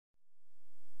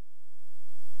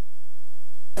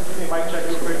mic check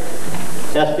real quick.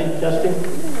 Testing.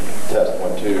 Test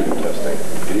 1, 2,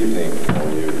 testing. Good evening, how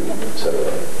are you,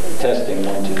 etc. Testing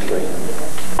 1, 2, 3.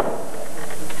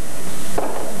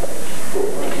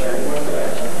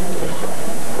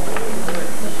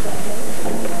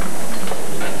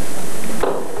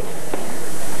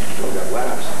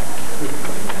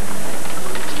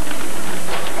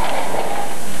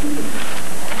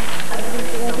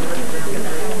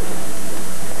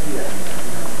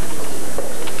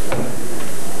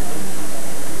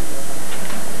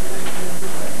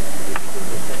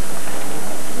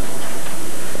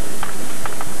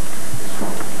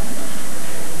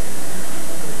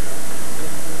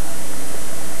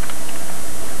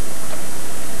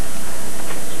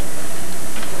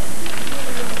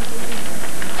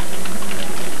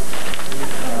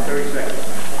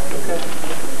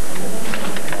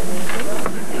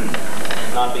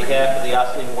 On behalf of the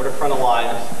Ossining Waterfront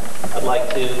Alliance, I'd like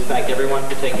to thank everyone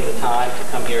for taking the time to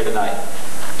come here tonight.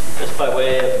 Just by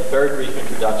way of a very brief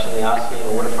introduction, the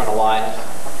Ossining Waterfront Alliance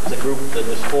is a group that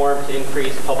was formed to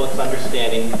increase public's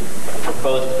understanding of the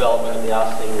proposed development of the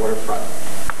Ossining Waterfront.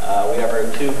 We have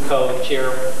our two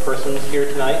co-chairpersons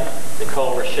here tonight,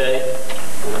 Nicole Richey,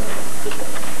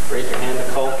 just raise your hand,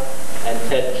 Nicole, and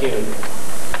Ted Kuhn.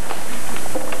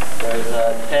 There's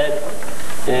Ted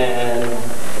and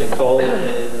Nicole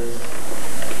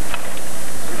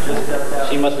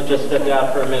she must have just stepped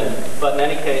out for a minute. But in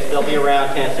any case, they'll be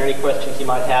around to answer any questions you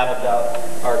might have about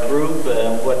our group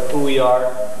and who we are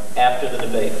after the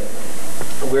debate.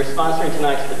 We're sponsoring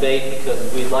tonight's debate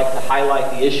because we'd like to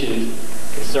highlight the issues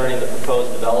concerning the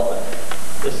proposed development.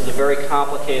 This is a very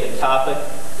complicated topic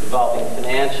involving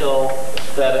financial,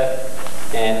 aesthetic,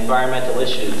 and environmental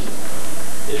issues.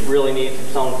 It really needs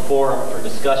its own forum for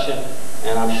discussion,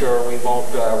 and I'm sure we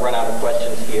won't run out of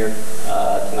questions here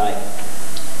tonight.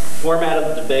 The format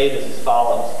of the debate is as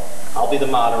follows. I'll be the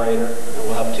moderator, and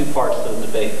we'll have two parts to the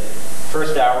debate. The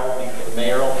first hour will be for the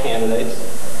mayoral candidates,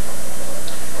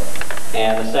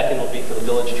 and the second will be for the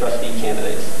village trustee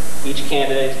candidates. Each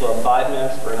candidate will have 5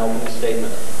 minutes for an opening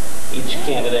statement. Each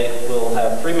candidate will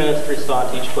have 3 minutes to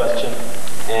respond to each question,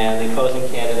 and the opposing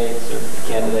candidate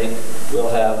will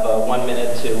have 1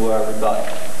 minute to rebut.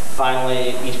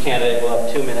 Finally, each candidate will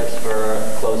have 2 minutes for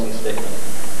a closing statement.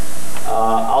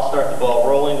 I'll start the ball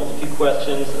rolling with a few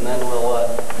questions, and then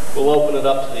we'll open it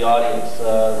up to the audience.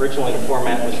 Originally, the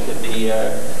format was to be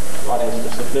audience to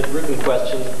submit written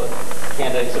questions, but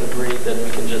candidates have agreed that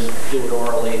we can just do it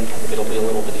orally. I think it'll be a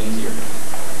little bit easier.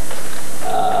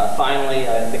 Finally,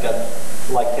 I think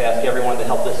I'd like to ask everyone to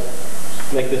help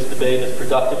make this debate as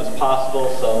productive as possible.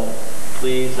 So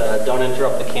please don't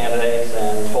interrupt the candidates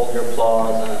and hold your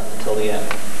applause until the end.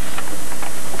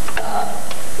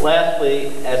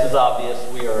 Lastly, as is obvious,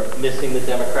 we are missing the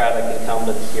Democratic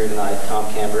incumbents here tonight, Tom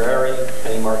Cambereri,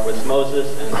 Penny Markowitz-Moses,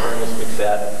 and Ernest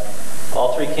McFadden.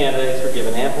 All three candidates were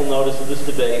given ample notice of this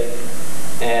debate,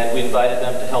 and we invited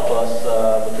them to help us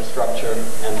with the structure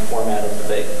and the format of the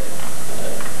debate.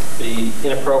 It would be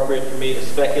inappropriate for me to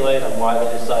speculate on why they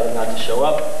decided not to show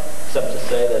up, except to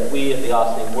say that we at the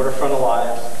Ossining Waterfront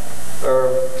Alliance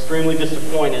are extremely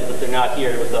disappointed that they're not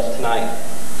here with us tonight.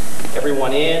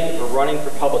 Everyone in or running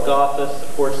for public office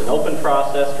supports an open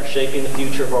process for shaping the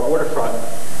future of our waterfront,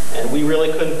 and we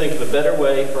really couldn't think of a better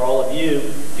way for all of you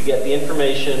to get the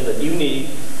information that you need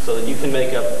so that you can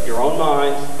make up your own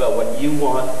minds about what you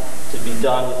want to be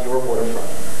done with your waterfront.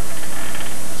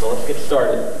 So let's get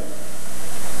started.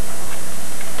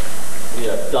 We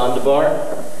have Don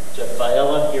DeBar, Jeff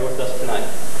Biella here with us tonight.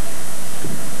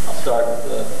 I'll start with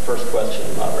the first question,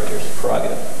 the moderator's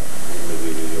prerogative. Maybe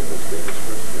we do the opening statements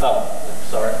first. Oh,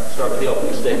 sorry. Start with the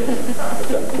opening statement.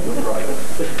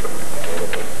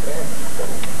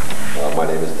 My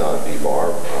name is Don DeBar.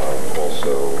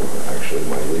 Also, actually,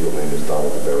 my legal name is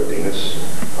Donald Verodinas.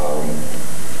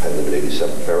 I live at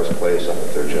 87 Ferris Place. I'm a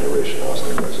third-generation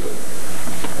Ossining resident.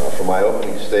 For my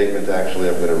opening statement, actually,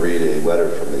 I'm going to read a letter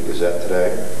from the Gazette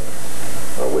today,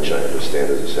 which I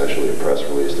understand is essentially a press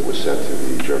release that was sent to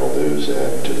the Journal News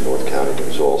and to the North County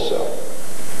News also.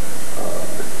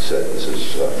 This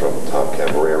is from Tom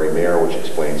Cambereri, Mayor, which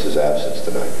explains his absence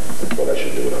tonight. I thought I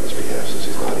should do it on his behalf since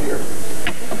he's not here.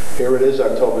 Here it is,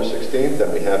 October 16th,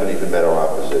 and we haven't even met our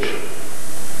opposition.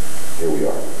 Here we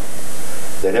are.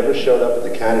 They never showed up at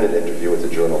the candidate interview at the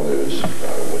Journal News,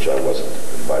 which I wasn't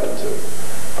invited to.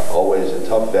 Always a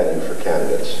tough venue for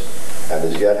candidates, and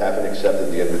as yet haven't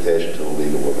accepted the invitation to the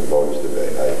League of Women Voters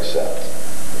debate. I accept.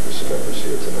 There's some members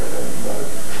here tonight, and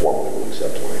formally will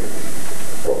accept any of the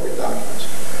appropriate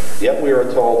documents. Yet we are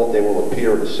told that they will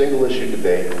appear in a single-issue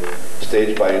debate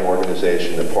staged by an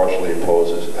organization that partially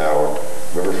opposes our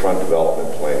Riverfront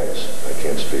development plans. I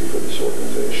can't speak for this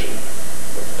organization,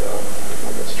 but I don't know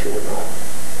if that's true or not.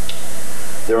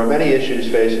 There are many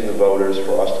issues facing the voters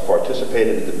for us to participate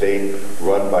in a debate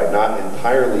run by not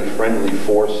entirely friendly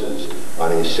forces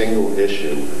on a single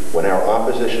issue when our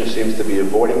opposition seems to be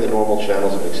avoiding the normal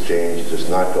channels of exchange. Is just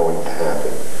not going to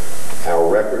happen. Our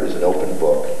record is an open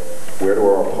book. Where do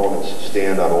our opponents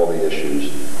stand on all the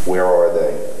issues? Where are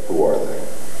they? Who are they?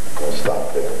 I'll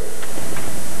stop there.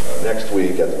 Next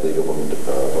week at the League of Women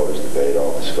Voters debate,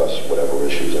 I'll discuss whatever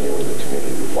issues anyone in the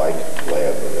community would like.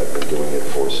 Gladly, I've been doing it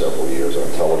for several years on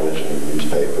television, and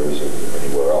newspapers, and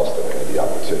anywhere else that I had the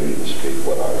opportunity to speak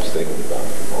what I was thinking about at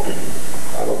the moment.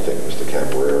 I don't think Mr.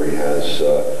 Cambereri has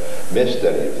missed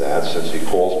any of that, since he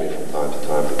calls me from time to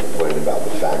time to complain about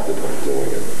the fact that I'm doing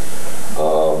it.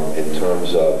 In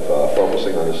terms of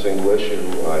focusing on a single issue,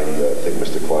 I think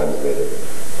Mr. Klein made a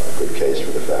good case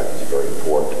for the fact that it's very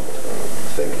important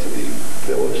thing to the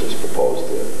village, this proposed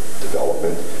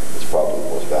development. It's probably the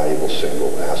most valuable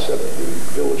single asset that the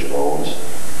village owns.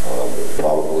 It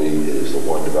probably is the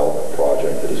one development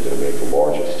project that is going to make the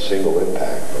largest single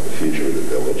impact on the future of the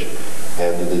village.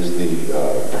 And it is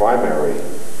the primary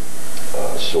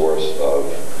source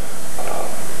of,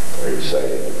 I would say,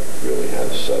 it really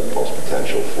has the most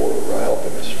potential for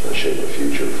helping us shape a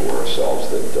future for ourselves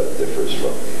that differs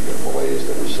from the malaise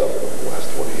that we suffered over the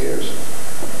last 20 years.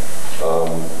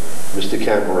 Mr.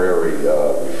 Cambereri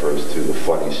refers to the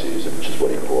funny season, which is what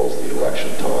he calls the election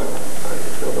time.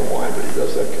 I don't know why, but he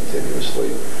does that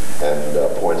continuously, and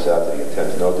points out that he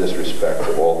intends no disrespect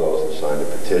to all those that signed a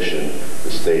petition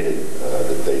that stated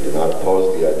that they do not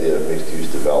oppose the idea of mixed-use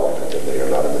development, and they are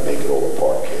not in the Make It All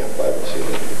Apart camp. I haven't seen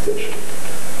any petition.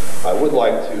 I would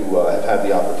like to have had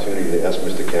the opportunity to ask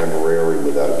Mr. Cambereri,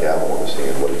 without a gavel on his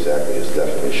hand, what exactly his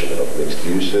definition of mixed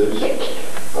use is.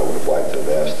 I would have liked to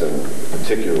have asked him,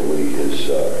 particularly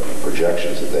his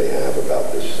projections that they have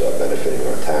about this benefiting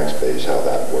our tax base, how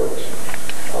that works.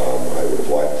 I would have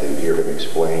liked to hear him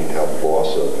explain how the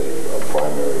loss of a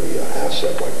primary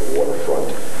asset like the waterfront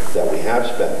that we have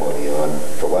spent money on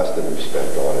for less than we've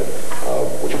spent on it,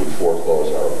 which would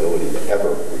foreclose our ability to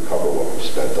ever recover what we've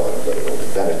spent on it, let alone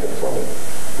to benefit from it,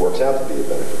 works out to be a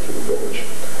benefit to the village.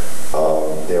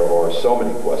 There are so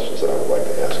many questions that I would like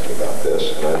to ask him about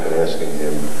this, and I've been asking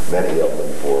him many of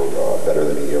them for better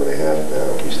than a year and a half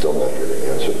now. He's still not here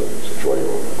to answer them, so draw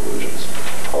your own conclusions.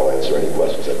 I'll answer any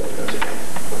questions that you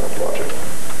have on our project.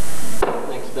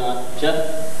 Thanks, Don.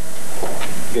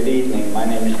 Jeff? Good evening. My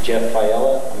name is Jeff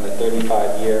Fiella. I'm a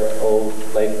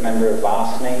 35-year-old life member of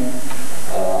Ossining.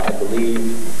 I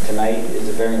believe tonight is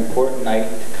a very important night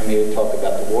to come here to talk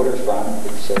about the waterfront.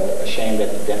 It's a shame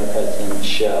that the Democrats didn't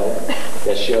show.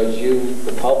 That shows you,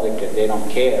 the public, that they don't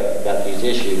care about these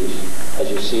issues. As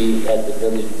you see at the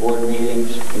village board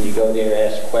meetings, when you go there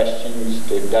ask questions,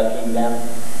 they're ducking them.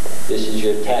 This is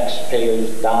your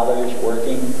taxpayers' dollars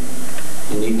working.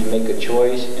 You need to make a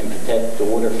choice and protect the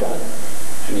waterfront.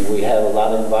 I mean, we have a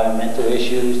lot of environmental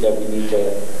issues that we need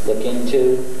to look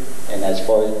into. And as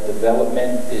far as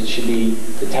development, it should be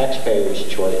the taxpayers'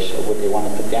 choice of what they want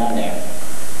to put down there.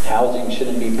 Housing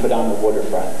shouldn't be put on the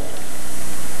waterfront.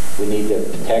 We need to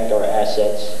protect our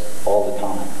assets all the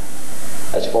time.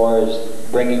 As far as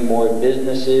bringing more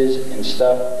businesses and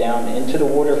stuff down into the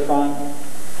waterfront,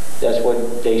 that's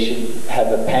what they should have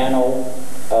a panel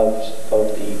of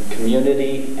the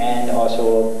community and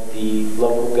also of the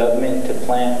local government to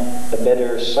plan a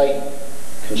better site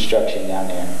construction down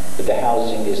there. But the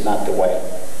housing is not the way.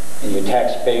 And your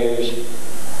taxpayers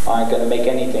aren't going to make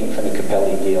anything from the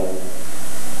Capelli deal.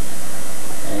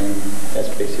 And that's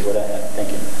basically what I have.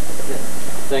 Thank you.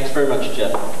 Thanks very much,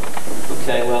 Jeff.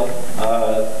 Okay, well,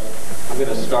 I'm going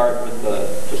to start with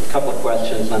just a couple of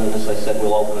questions, and as I said,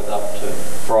 we'll open it up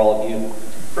for all of you.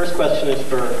 First question is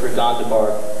for Don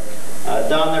DeBar.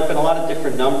 Don, there have been a lot of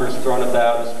different numbers thrown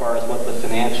about as far as what the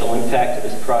financial impact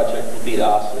of this project will be to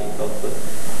Ossining, both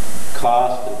the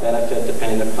cost and benefit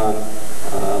depending upon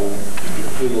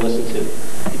who you listen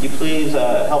to. Could you please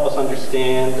help us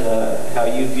understand how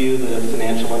you view the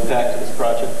financial impact of this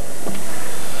project?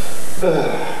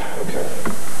 Okay.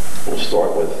 We'll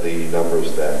start with the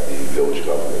numbers that the village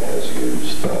government has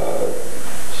used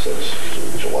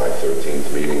since the July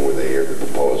 13th meeting where they aired the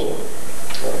proposal.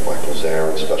 Michael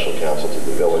Zarin, special counsel to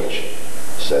the village,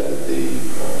 said that the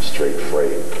straight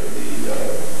freight,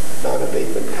 the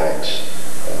non-abatement tax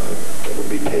that would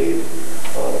be paid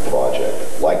on a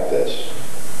project like this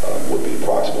would be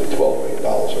approximately $12 million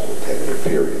over a 10-year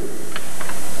period.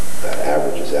 That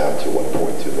averages out to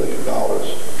 $1.2 million.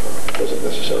 Doesn't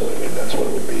necessarily mean that's what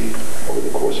it would be over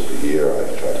the course of the year.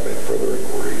 I've tried to make further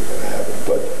inquiry and I haven't,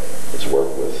 but let's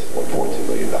work with $1.2 million.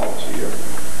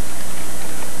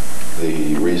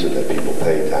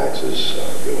 taxes,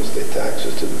 real estate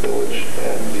taxes to the village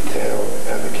and the town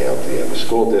and the county and the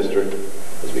school district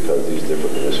is because these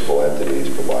different municipal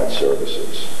entities provide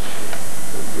services,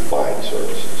 buying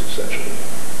services essentially.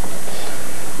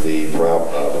 The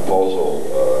proposal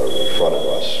in front of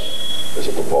us is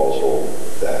a proposal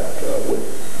that would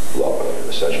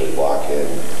essentially lock in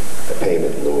a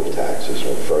payment in lieu of taxes.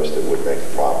 Well, first, it would make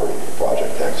the property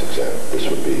project tax exempt. This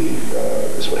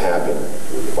would happen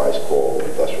with the Vice Call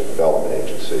Industrial Development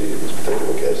Agency, in this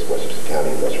particular case, the Westchester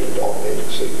County Industrial Development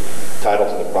Agency. Title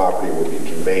to the property would be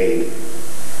conveyed,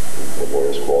 what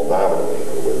lawyers call nominally. In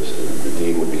other words, the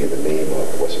deed would be in the name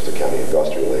of the Westchester County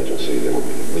Industrial Agency. There would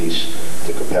be a lease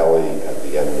to Capelli at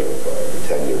the end of the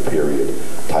 10-year period.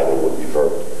 Title would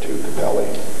revert to Capelli.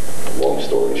 Long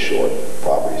story short,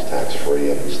 property is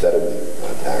tax-free, and instead of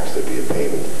the tax, there'd be a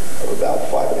payment of about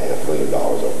 $5.5 million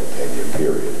over the 10-year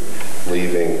period,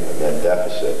 leaving a net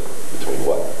deficit between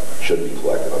what should be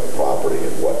collected on the property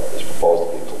and what is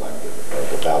proposed to be collected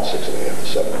of about $6.5 to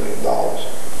 $7 million.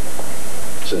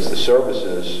 Since the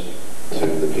services to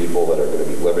the people that are going to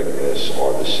be living in this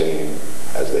are the same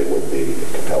as they would be if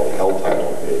Capelli held title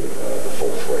and paid the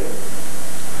full freight.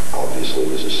 Obviously,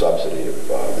 there's a subsidy of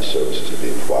the services that are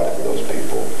being provided to those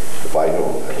people. By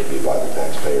whom? That would be by the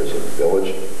taxpayers of the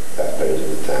village, taxpayers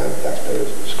of the town, taxpayers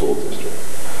of the school district.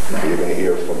 You're going to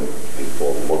hear from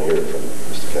people, you won't hear it from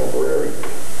Mr. Cambereri,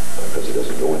 because he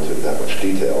doesn't go into that much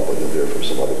detail, but you'll hear from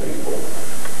some other people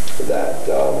that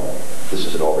this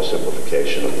is an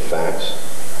oversimplification of the facts.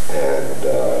 And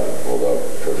although I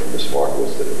heard from Ms.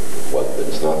 Markowitz that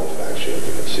it's not the facts, you have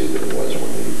to concede that it was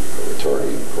when the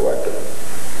attorney corrected it.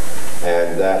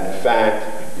 And that, in fact,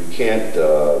 you can't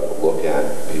look at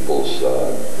people's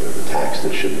the tax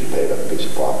that should be paid on a piece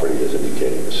of property as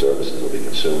indicating the services will be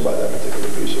consumed by that particular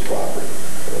piece of property.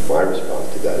 And my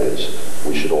response to that is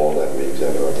we should all then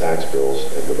re-examine our tax bills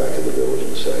and go back to the village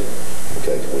and say,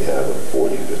 okay, can we have a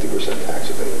 40, 50%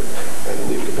 tax abatement and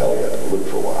leave Capelli out of the loop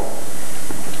for a while?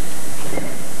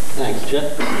 Thanks,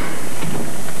 Jeff.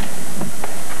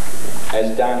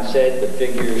 As Don said, the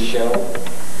figures show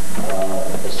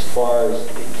as far as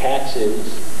the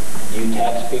taxes, you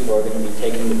tax people are going to be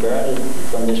taking the burden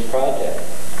from this project.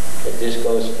 If this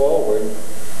goes forward,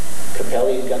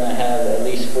 Capelli is going to have at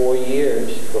least 4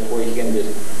 years before he can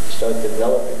just start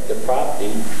developing the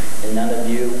property, and none of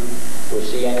you will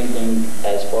see anything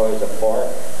as far as a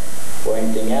park or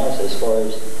anything else. As far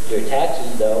as your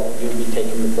taxes, though, you'll be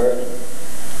taking the burden.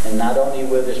 And not only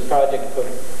will this project put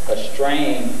a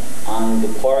strain on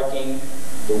the parking,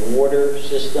 the water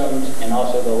systems, and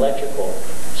also the electrical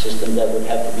systems that would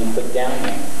have to be put down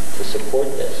there to support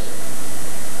this.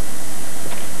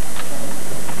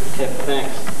 Okay,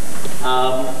 thanks.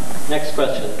 Next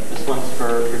question. This one's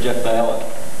for Jeff Fiella.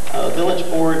 The village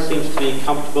board seems to be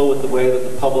comfortable with the way that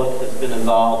the public has been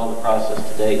involved in the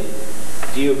process to date.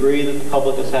 Do you agree that the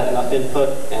public has had enough input?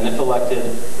 And if elected,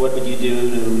 what would you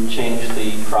do to change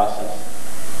the process?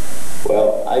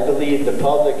 Well, I believe the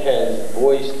public has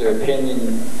voiced their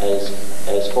opinion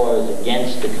as far as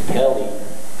against the Capelli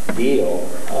deal.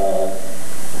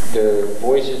 Their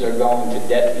voices are going to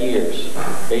deaf ears.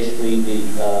 Basically,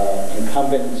 the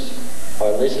incumbents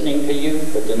are listening to you,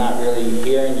 but they're not really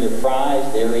hearing your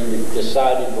cries. They already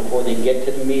decided before they get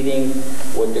to the meeting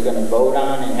what they're going to vote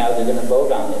on and how they're going to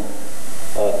vote on it.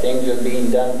 Things are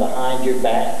being done behind your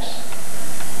backs.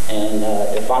 And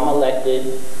if I'm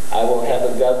elected, I will have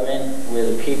a government where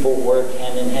the people work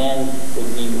hand in hand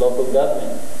with the local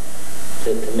government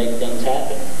to make things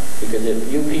happen. Because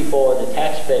if you people are the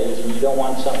taxpayers and you don't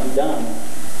want something done,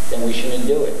 then we shouldn't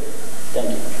do it.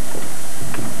 Thank you.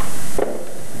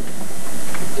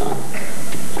 Don?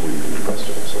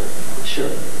 Sure.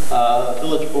 The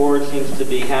village board seems to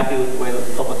be happy with the way that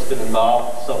the public's been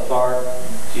involved so far.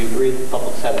 Do you agree that the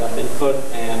public's had enough input?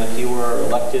 And if you were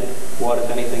elected, what, if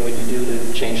anything, would you do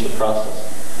to change the process?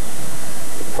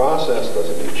 The process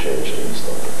doesn't need changing and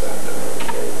stuff like that.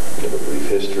 I'll give a brief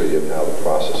history of how the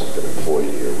process has been employed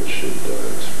here, which should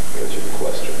answer the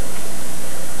question.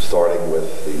 Starting with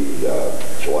the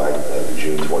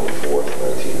June 24th,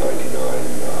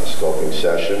 1999 scoping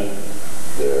session,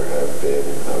 there have been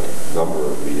a number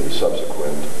of meetings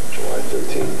subsequent, July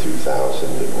 13th, 2000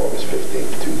 and August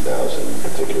 15th, 2000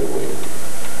 particularly,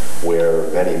 where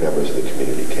many members of the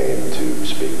community came to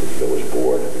speak with the village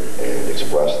board and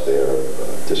expressed their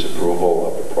disapproval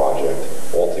of the project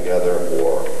altogether,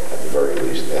 or at the very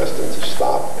least asked them to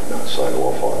stop and not sign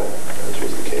off on it, as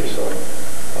was the case on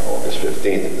August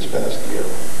 15th of this past year.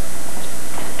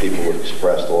 People have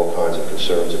expressed all kinds of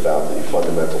concerns about the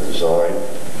fundamental design,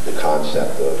 the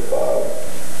concept of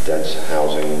dense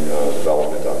housing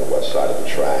development on the west side of the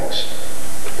tracks,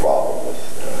 problem with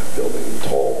building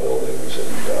tall buildings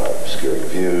and obscuring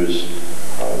views,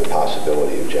 the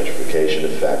possibility of gentrification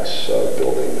effects,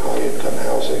 building high-income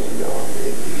housing in the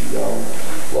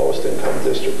lowest income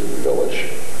district in the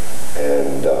village.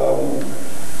 And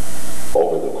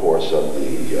over the course of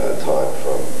the time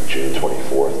from June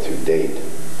 24th to date,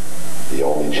 the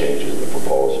only changes in the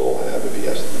proposal have, if you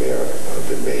ask the mayor,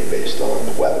 been made based on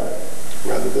the weather,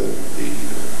 rather than the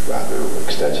rather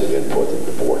extensive input that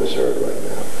the board has heard right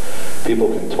now. People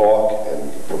can talk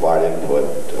and provide input,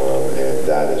 and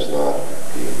that is not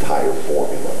the entire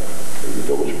formula. The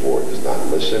village board does not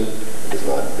listen, does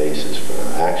not base its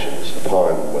actions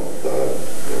upon what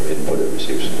input it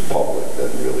receives from the public.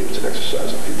 Then really it's an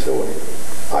exercise of futility.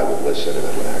 I would listen and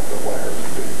I would act on what I heard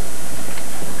from people.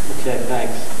 Okay,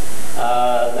 thanks.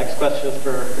 Next question is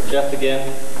for Jeff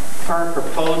again. Current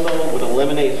proposal would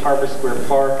eliminate Harbor Square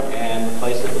Park and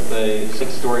replace it with a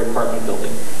 6-story apartment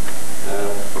building.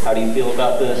 How do you feel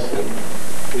about this? And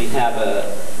we have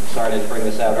a, sorry I didn't bring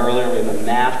this out earlier, we have a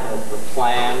map of the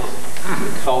plans,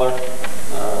 the color.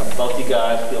 Both you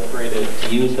guys feel free to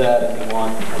use that if you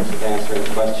want in terms of answering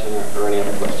a question or any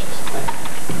other questions.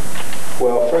 Thanks.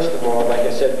 Well, first of all, like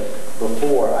I said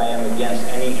before, I am against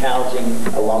any housing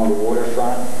along the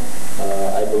waterfront.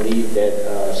 I believe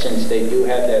that since they do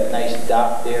have that nice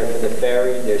dock there for the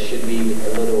ferry, there should be a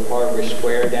little harbor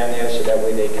square down there so that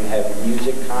way they can have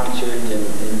music concerts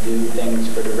and do things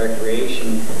for the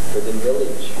recreation for the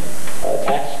village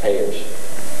taxpayers.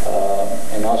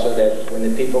 And also that when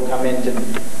the people come in to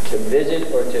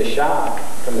visit or to shop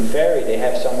from the ferry, they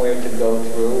have somewhere to go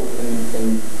through.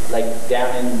 And like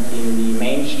down in the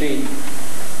Main Street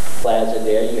plaza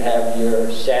there, you have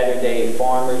your Saturday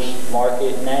farmers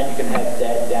market and that. You can have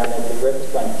that down at the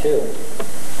riverfront too.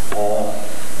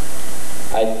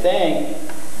 I think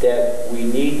that we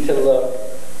need to look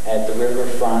at the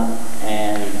riverfront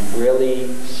and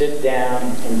really sit down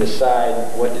and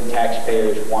decide what the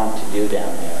taxpayers want to do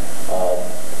down there.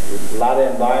 A lot of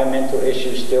environmental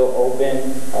issues still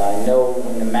open. I know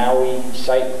when the Maui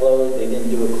site closed, they didn't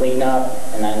do a cleanup,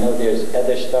 and I know there's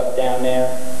other stuff down there.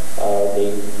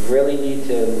 They really need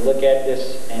to look at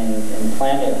this and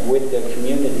plan it with the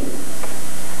community.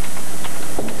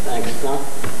 Thanks, Tom.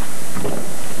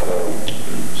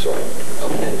 Sorry.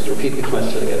 Okay, just repeat the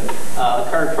question again. The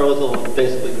current proposal would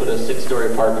basically put a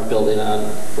 6-story apartment building on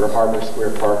where Harbor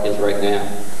Square Park is right now.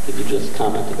 Could you just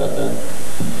comment about that?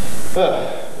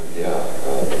 Yeah,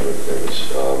 a number of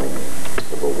things.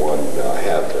 Number one, I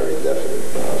have very definite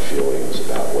feelings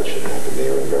about what should happen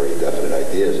there and very definite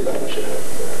ideas about what should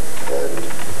happen there. And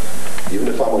even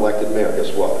if I'm elected mayor,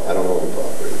 guess what? I don't own the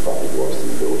property. The property belongs to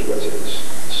the village residents.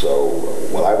 So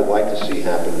what I would like to see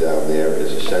happen down there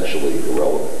is essentially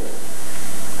irrelevant.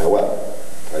 However,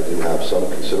 I do have some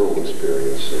considerable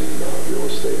experience in real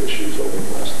estate issues over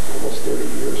the last almost 30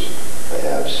 years. I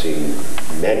have seen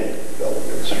many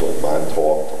developments from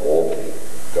Montauk to Albany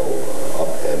go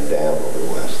up and down over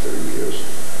the last 30 years.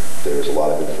 There's a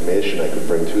lot of information I could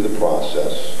bring to the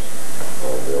process.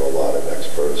 There are a lot of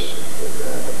experts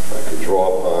that I could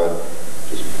draw upon.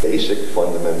 Just basic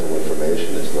fundamental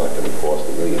information. It's not going to cost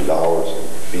 $1 million in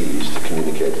fees to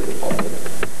communicate to the public.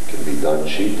 It can be done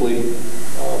cheaply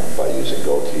by using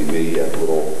GoTV and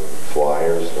little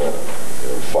flyers, not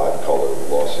 5-color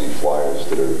glossy flyers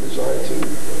that are designed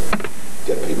to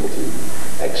get people to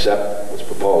accept what's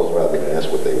proposed rather than ask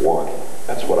what they want.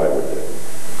 That's what I would do.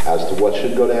 As to what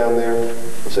should go down there,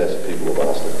 let's ask the people of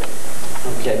Ossining.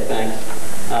 Okay, thanks.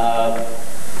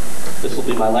 This will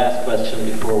be my last question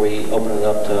before we open it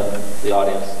up to the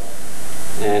audience.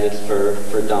 And it's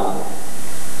for Don.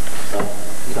 So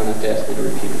you don't have to ask me to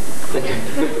repeat it. You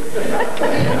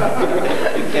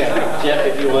can. Jeff,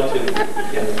 if you want to, you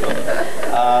can as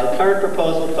well. The current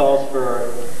proposal calls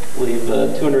for, I believe,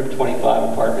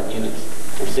 225 apartment units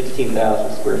and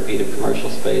 16,000 square feet of commercial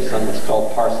space on what's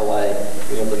called Parcel A.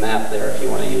 We have the map there if you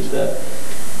want to use that.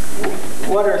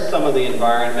 What are some of the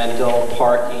environmental,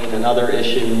 parking, and other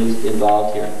issues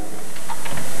involved here?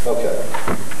 Okay.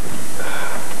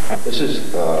 This is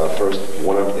first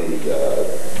one of the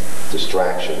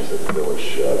distractions that the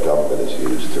village government has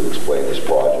used to explain this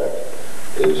project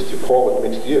is to call it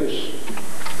mixed use.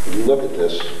 If you look at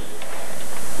this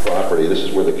property, this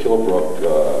is where the Killbrook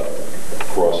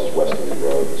crosses Westerly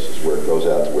Road. This is where it goes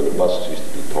out to where the buses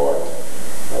used to be parked.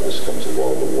 This comes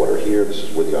along the water here. This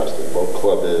is where the Ossining Boat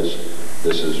Club is.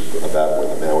 This is about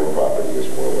where the Maui property is,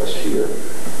 more or less here.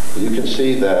 You can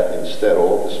see that instead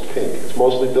all of this pink, it's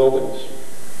mostly buildings.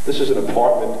 This is an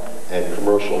apartment and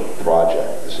commercial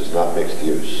project. This is not mixed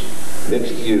use.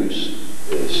 Mixed use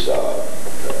is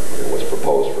what's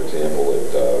proposed, for example,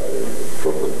 at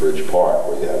Brooklyn Bridge Park,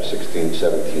 where you have 16,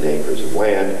 17 acres of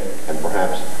land and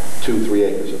perhaps 2, 3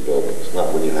 acres of buildings,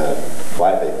 not when you have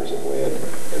 5 acres of land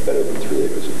and better than 3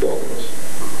 acres of buildings.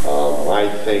 I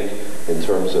think in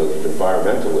terms of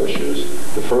environmental issues,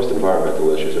 the first environmental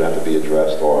issues that have to be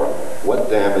addressed are what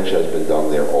damage has been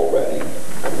done there already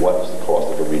and what is the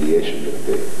cost of remediation going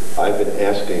to be. I've been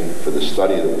asking for the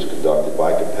study that was conducted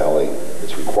by Capelli.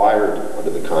 It's required under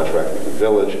the contract with the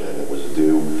village, and it was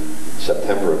due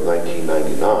September of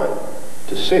 1999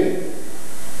 to see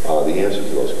the answer to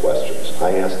those questions.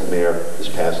 I asked the mayor this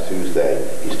past Tuesday.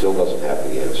 He still doesn't have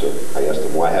the answer. I asked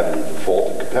him, why haven't you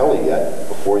defaulted Capelli yet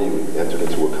before you entered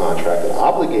into a contract that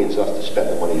obligates us to spend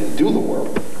the money to do the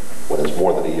work when it's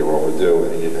more than a year overdue,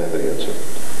 and he didn't have an answer.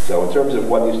 So in terms of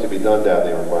what needs to be done down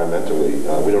there environmentally,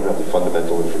 we don't have the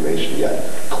fundamental information yet.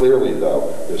 Clearly,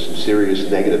 though, there's some serious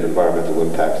negative environmental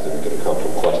impacts that are going to come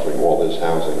from clustering all this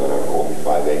housing on our only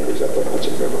 5 acres at the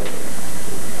Hudson River.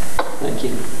 Thank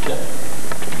you. Jeff.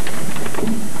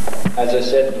 As I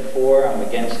said before, I'm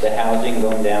against the housing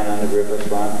going down on the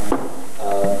riverfront.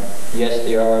 Yes,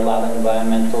 there are a lot of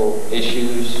environmental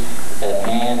issues at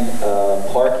hand.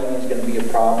 Parking is going to be a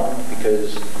problem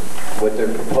because what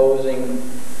they're proposing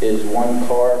is 1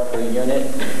 car per unit.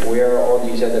 Where are all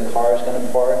these other cars going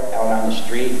to park? Out on the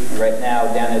street. Right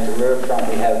now, down at the riverfront,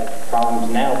 we have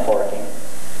problems now parking.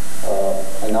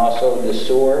 And also the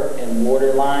sewer and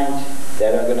water lines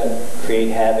that are going to create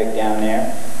havoc down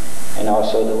there. And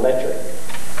also the electric.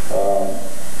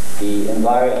 The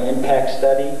environmental impact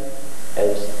study,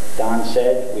 as Don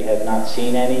said, we have not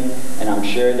seen any, and I'm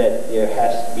sure that there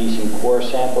has to be some core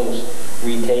samples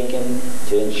retaken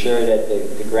to ensure that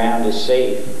the ground is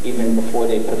safe even before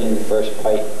they put in the first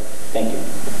pipe. Thank you.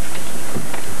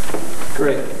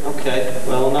 Great. Okay.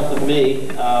 Well, enough of me.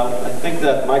 I think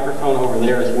that microphone over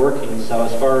there is working, so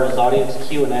as far as audience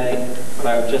Q&A, what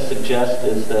I would just suggest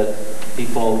is that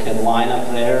people can line up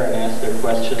there and ask their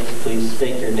questions. Please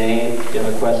state your name if you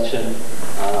have a question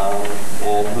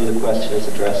and who the question is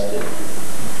addressed to.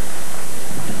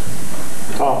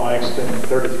 Tom Langston,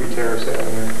 33 Terrace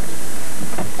Avenue.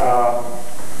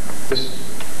 This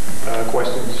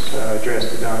question is addressed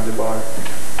to Don Dubar.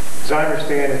 As I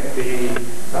understand it, the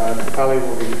Capelli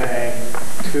will be paying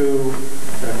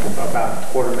about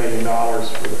 $250,000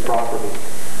 for the property.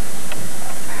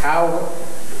 How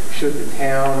should the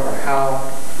town, or how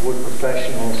would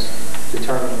professionals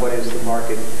determine what is the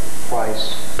market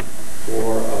price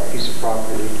for a piece of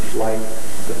property like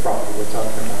the property we're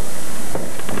talking about?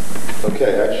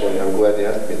 Okay, actually, I'm glad you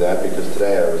asked me that because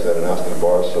today I was at an Austin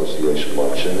Bar Association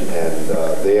luncheon, and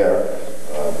there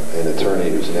an attorney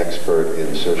who's an expert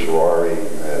in certiorari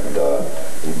and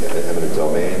eminent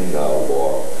domain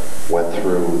law went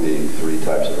through the 3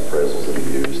 types of appraisals that are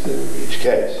used in each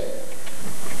case.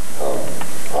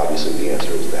 Obviously, the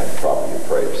answer is that property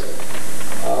appraised.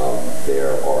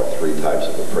 There are 3 types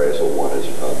of appraisal. One is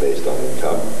based on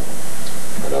income,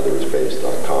 another is based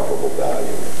on comparable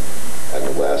value, and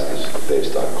the last is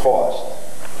based on cost.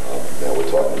 Now we're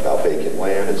talking about vacant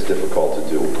land. It's difficult to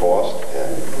do a cost,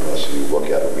 and unless you look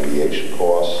at remediation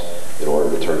costs in order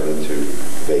to turn it into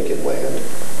vacant land,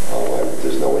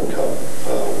 there's no income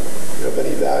of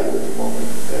any value at the moment,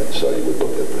 and so you would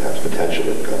look at perhaps potential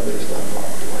income based on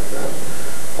property like that.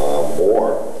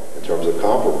 Or, in terms of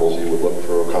comparables, you would look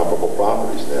for comparable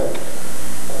properties. Now,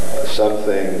 some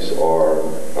things are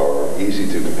easy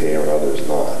to compare and others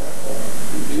not.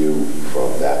 The view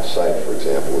from that site, for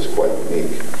example, is quite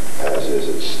unique, as is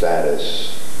its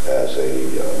status as a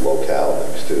locale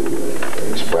next to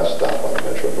an express stop on the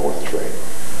Metro North train.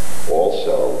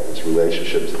 Also, its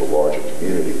relationship to the larger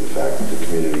community, the fact that the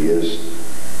community is,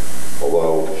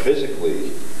 although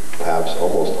physically perhaps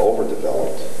almost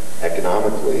overdeveloped,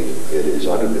 economically it is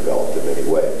underdeveloped in many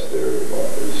ways. There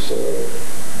is a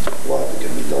lot that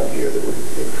can be done here that would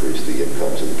increase the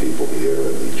incomes of the people here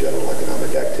and the general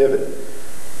economic activity.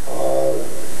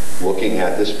 Looking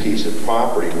at this piece of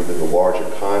property within the larger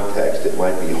context, it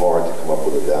might be hard to come up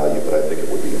with a value, but I think it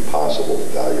would be impossible to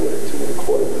value it at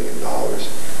 $2.25 million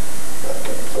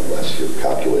unless your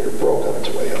calculator broke on its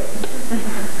way up.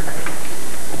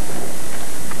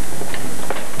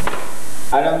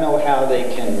 I don't know how they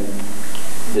can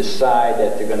decide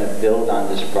that they're going to build on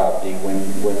this property when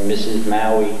Mrs.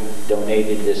 Maui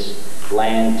donated this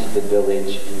land to the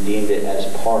village and deemed it as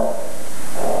park.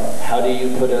 How do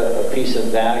you put a piece of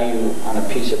value on a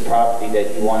piece of property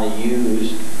that you want to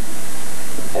use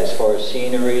as far as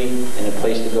scenery and a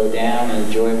place to go down and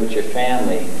enjoy with your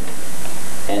family,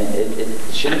 And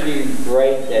it shouldn't be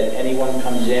right that anyone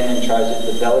comes in and tries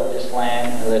to develop this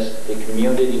land unless the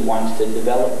community wants to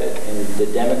develop it. And the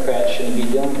Democrats shouldn't be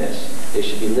doing this. They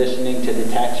should be listening to the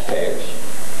taxpayers.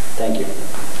 Thank you.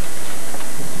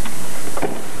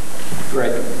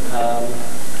 Great.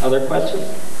 Other questions?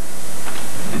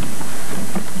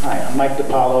 Hi, I'm Mike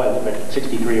DiPaolo. I live at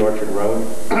 63 Orchard Road.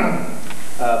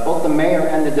 Both the mayor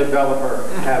and the developer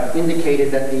have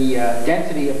indicated that the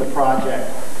density of the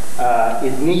project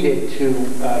is needed to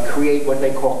create what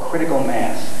they call critical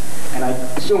mass. And I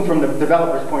assume from the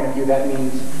developer's point of view that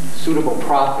means suitable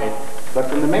profit. But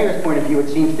from the mayor's point of view, it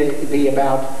seems to be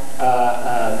about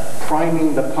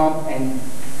priming the pump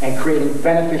and creating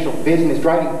beneficial business,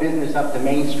 driving business up to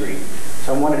Main Street.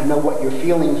 So I wanted to know what your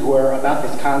feelings were about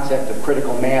this concept of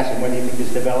critical mass and whether you think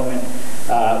this development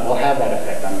will have that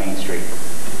effect on Main Street.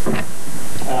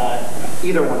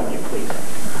 Either one of you, please.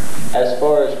 As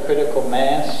far as critical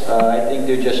mass, I think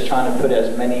they're just trying to put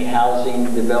as many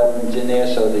housing developments in there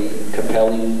so the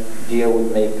Capelli deal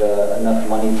would make enough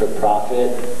money for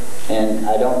profit. And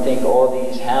I don't think all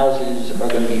these houses are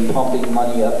going to be pumping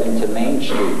money up into Main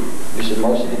Street, because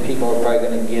most of the people are probably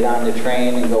going to get on the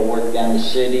train and go work down the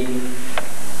city.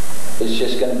 It's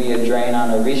just going to be a drain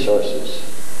on our resources.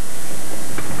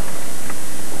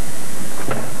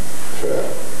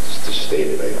 Just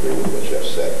stated, I agree with what Jeff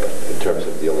said, but in terms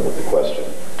of dealing with the question,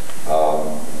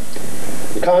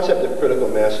 the concept of critical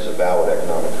mass is a valid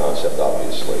economic concept,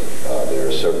 obviously. There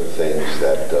are certain things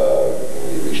that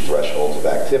when you reach thresholds of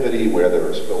activity where there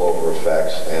are spillover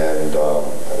effects, and I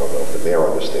don't know if the mayor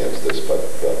understands this, but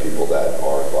people that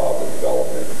are involved in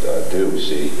development do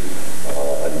see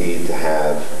a need to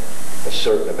have a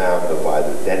certain amount of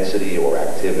either density or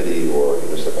activity or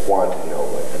just a quantity,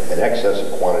 an excess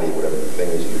of quantity, whatever the thing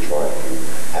is you're trying to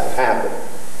have happen,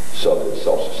 so that it's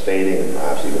self-sustaining and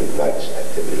perhaps even ignites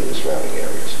activity in the surrounding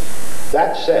areas.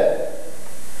 That said,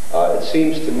 it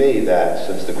seems to me that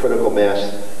since the critical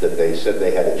mass that they said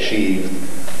they had achieved,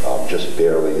 just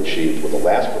barely achieved with the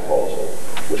last proposal,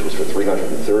 which was for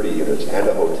 330 units and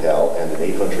a hotel and an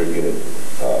 800-unit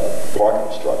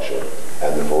parking structure,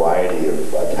 and the variety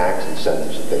of tax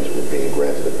incentives and things that were being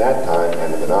granted at that time,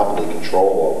 and the monopoly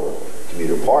control over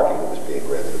commuter parking that was being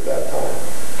granted at that time.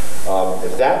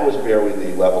 If that was barely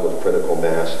the level of critical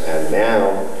mass, and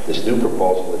now this new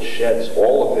proposal that sheds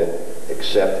all of it,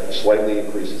 except slightly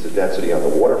increases the density on the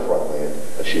waterfront land,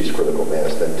 achieves critical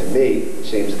mass, then to me, it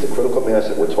seems that the critical mass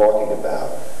that we're talking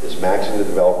about is maxing the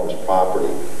developer's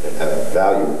property and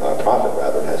profit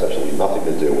rather, and has absolutely nothing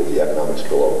to do with the economic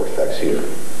spillover effects here.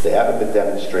 They haven't been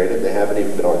demonstrated, they haven't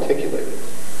even been articulated.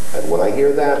 And when I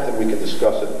hear that, then we can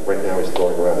discuss it. Right now he's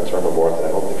throwing around the term of art that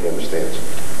I don't think he understands.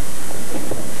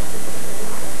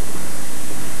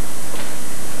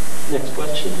 Next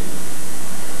question.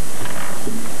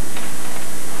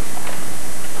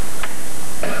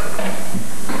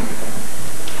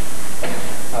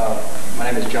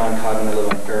 My name is John Cotton. I live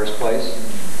on Ferris Place.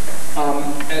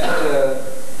 At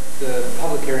the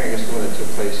public hearing, I guess the one that took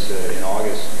place in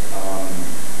August,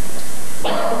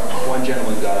 one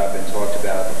gentleman got up and talked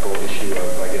about the whole issue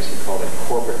of, I guess he called it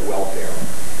corporate welfare.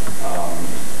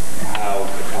 How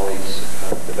Capelli's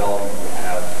development will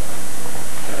have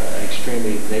an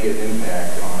extremely negative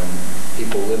impact on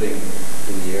people living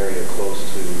in the area close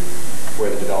to where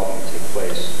the development will take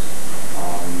place.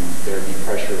 There would be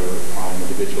pressure on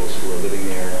individuals who are living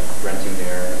there, renting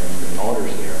there, and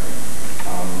owners there.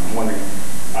 I'm wondering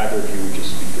if either of you would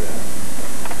just speak to that.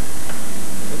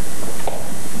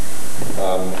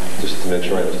 Just to make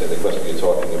sure I understand the question you're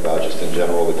talking about, just in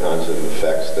general, the kinds of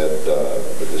effects that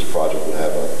this project would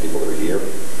have on people that are here?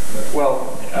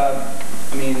 Well,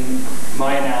 I mean,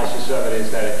 my analysis of it is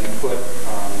that if you put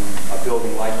a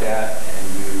building like that and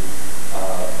you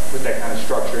put that kind of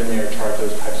structure in there, charge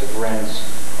those types of rents,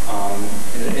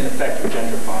 in effect you're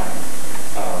gentrifying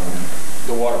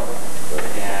the waterfront.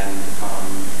 And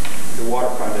the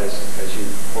waterfront, as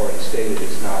you've already stated,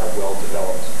 is not a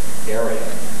well-developed area,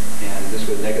 and this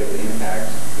would negatively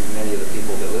impact many of the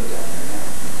people that live down there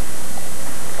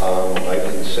now. I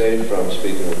can say from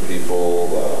speaking with people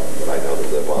that I know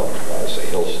that live on, say,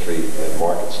 Hill Street and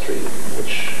Market Street,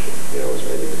 which is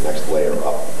maybe the next layer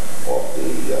up off the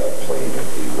plane of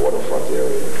the waterfront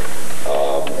area,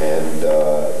 and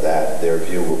that their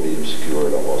view will be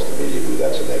obscured almost immediately.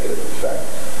 That's a negative effect.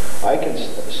 I can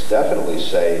definitely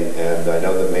say, and I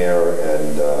know the mayor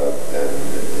and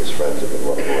his friends have been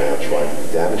running around trying to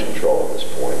do damage control at this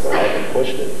point, but I haven't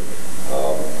pushed it.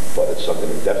 But it's something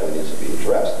that definitely needs to be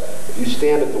addressed. If you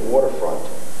stand at the waterfront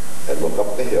and look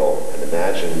up the hill and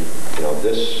imagine,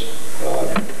 this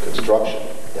construction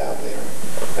down there,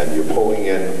 and you're pulling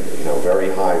in, very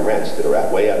high rents that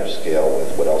are way out of scale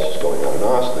with what else is going on in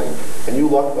Ossining, and you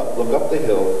look up the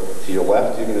hill, to your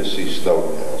left you're going to see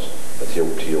Snowden House, and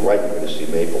to your right you're going to see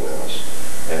Maple House,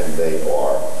 and they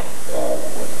are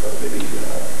maybe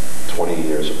 20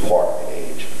 years apart in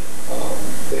age.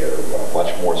 They're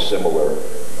much more similar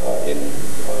in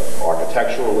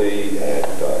architecturally and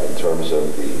in terms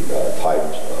of the type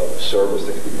of service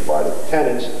that can be provided to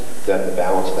tenants than the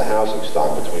balance of the housing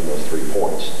stock between those 3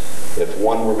 points. If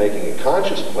one were making a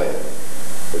conscious plan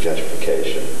for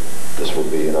gentrification, this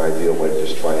would be an ideal way to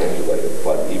just triangulate it.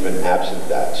 But even absent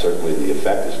that, certainly the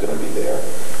effect is going to be there.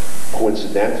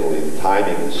 Coincidentally, the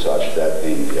timing is such that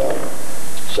the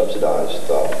subsidized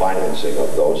financing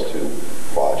of those 2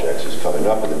 projects is coming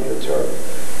up in the near term.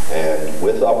 And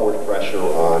with upward pressure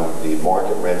on the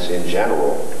market rents in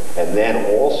general, and then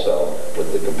also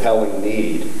with the compelling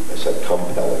need, I said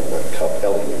compelling, not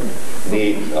compelling,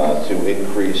 need to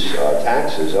increase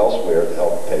taxes elsewhere to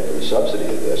help pay for the subsidy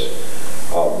of this,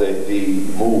 the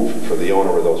move for the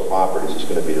owner of those properties is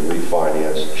going to be to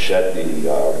refinance, shed the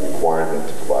requirement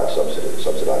to provide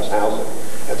subsidized housing,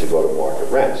 and to go to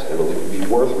market rents. And it'll be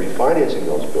worth refinancing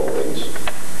those buildings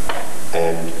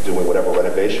and doing whatever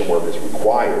renovation work is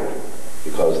required,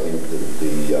 because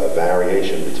the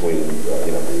variation between,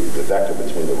 the vector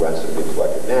between the rents that are being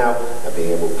collected now and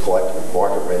being able to collect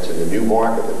market rents in the new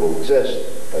market that will exist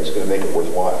is going to make it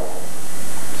worthwhile.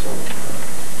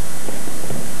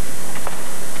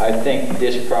 I think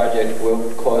this project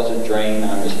will cause a drain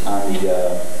on as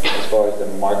far as the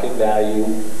market value,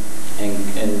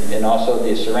 and also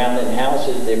the surrounding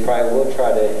houses. They probably will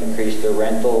try to increase the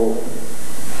rental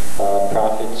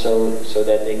profit so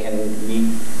that they can meet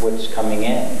what's coming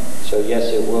in. So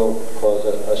yes, it will cause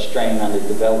a strain on the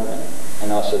development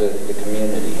and also the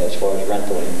community as far as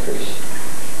rental increase.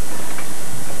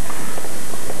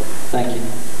 Thank you.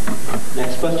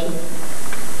 Next question.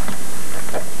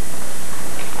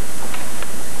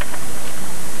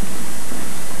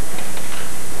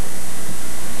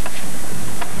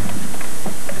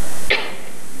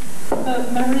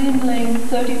 Marion Lane,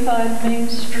 35 Main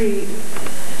Street.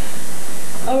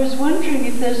 I was wondering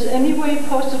if there's any way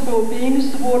possible, being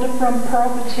as the waterfront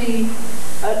property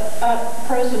at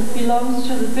present belongs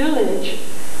to the village,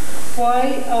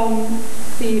 why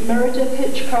the Meredith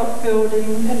Hitchcock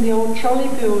building and the old trolley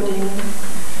building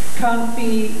can't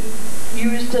be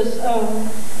used as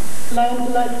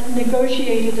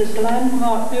negotiated as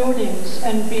landmark buildings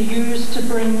and be used to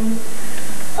bring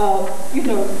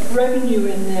revenue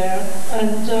in there.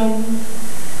 And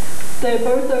they're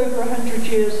both over 100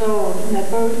 years old, and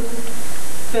they're both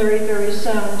very, very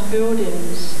sound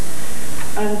buildings.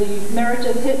 And the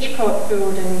Meredith Hitchcock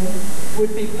building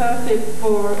would be perfect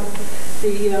for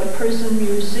the prison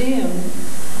museum,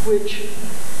 which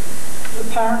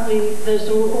apparently there's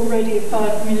already a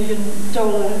 $5 million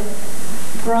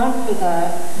grant for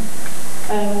that.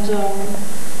 And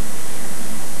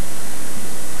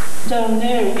down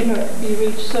there, it can be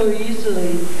reached so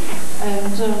easily.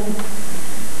 And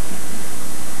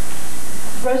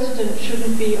residents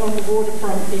shouldn't be on the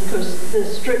waterfront because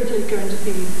they're strictly going to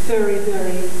be very,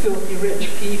 very filthy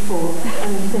rich people,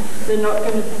 and they're not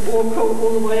going to walk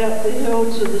all the way up the hill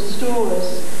to the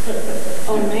stores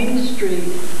on Main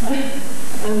Street.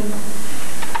 And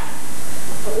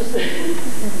what was it?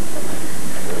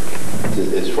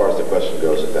 As far as the question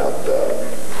goes about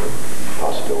the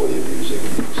possibility of using,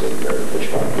 say, Meredith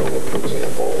Hitchcock building, for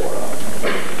example,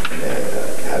 and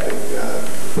having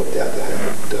looked at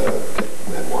the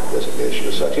landmark designation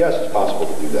as such, yes, it's possible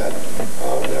to do that.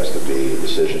 There has to be a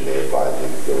decision made by the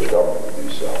village government to do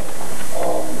so.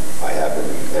 I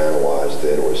haven't analyzed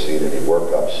it or seen any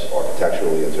workups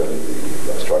architecturally in terms of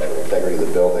the structural integrity of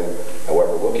the building.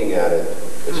 However, looking at it,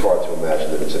 it's hard to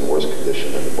imagine that it's in worse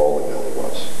condition than the bowling alley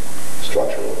was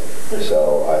structurally.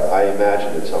 So I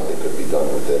imagine that something could be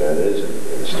done with it, and it is an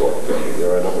historic building.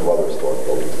 There are a number of other historic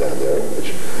buildings down there,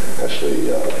 which actually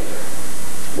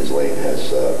Ms. Lane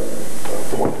has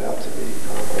pointed out to me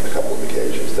on a couple of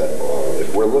occasions, that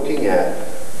if we're looking at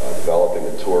developing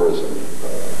a tourism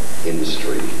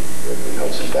industry in the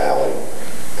Hudson Valley,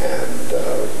 and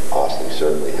Ossining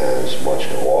certainly has much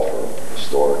to offer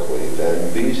historically,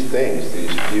 then these things,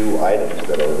 these few items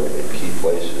that are in key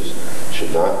places,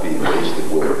 should not be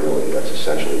wasted willy-nilly. That's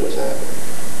essentially what's happening.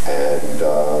 And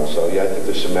so, yeah, I think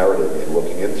there's some merit in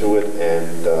looking into it.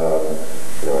 And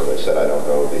as I said, I don't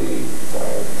know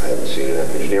I haven't seen an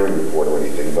engineering report or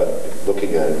anything, but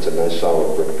looking at it, it's a nice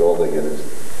solid brick building, and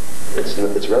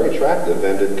it's very attractive,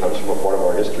 and it comes from a part of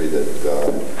our history that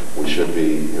we should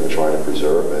be trying to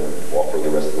preserve and offer the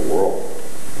rest of the world.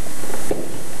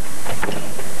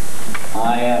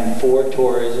 I am for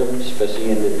tourism,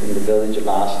 especially in the village of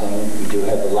Ossining. We do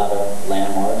have a lot of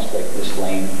landmarks, like Ms.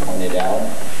 Lane pointed out,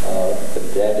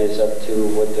 but that is up to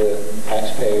what the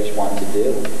taxpayers want to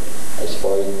do as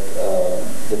far as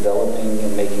developing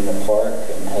and making a park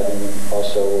and having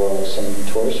also some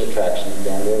tourist attractions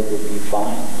down there would be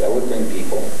fine. That would bring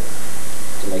people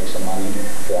to make some money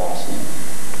for Ossining.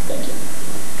 Thank you.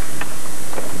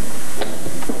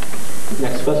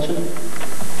 Next question.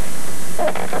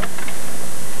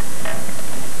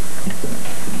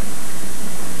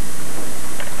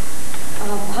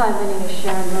 Hi, my name is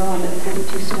Sharon Rowe. I'm at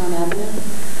 42 Stone Avenue.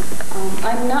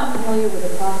 I'm not familiar with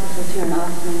the processes here in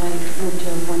Ossining. I moved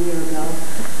here 1 year ago.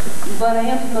 But I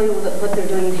am familiar with what they're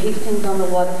doing in Hastings on the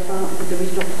waterfront, with the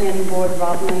Regional Planning Board,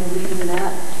 Rob Lane leading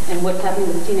that, and what's happening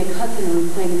with Scenic Hudson and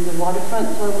reclaiming the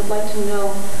waterfront. So I would like to know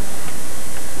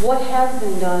what has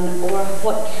been done or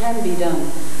what can be done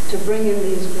to bring in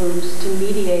these groups to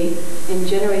mediate and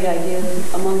generate ideas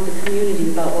among the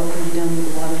community about what can be done with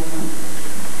the waterfront.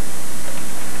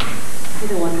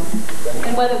 Either one.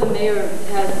 And whether the mayor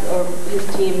has, or his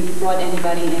team, brought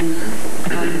anybody in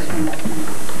on this from that point.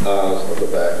 I'll go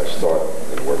back, I'll start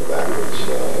and work backwards.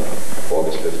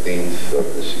 August 15th of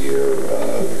this year,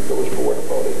 the village board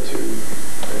voted to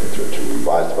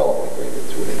revise development agreement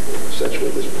to enable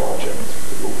essentially this project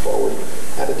to move forward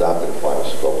and adopted a final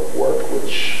scope of work,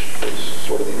 which is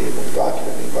sort of the enabling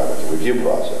document in the environmental review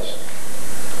process.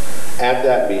 At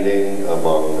that meeting,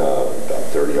 among about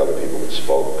 30 other people that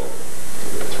spoke,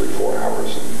 3-4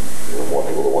 hours, and there were more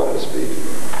people that wanted to speak,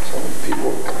 some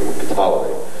people who could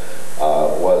tolerate,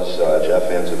 was Jeff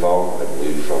Anzavone, I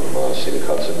believe, from Scenic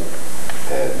Hudson,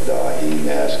 and he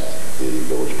asked the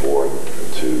village board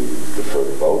to defer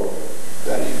the vote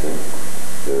that evening.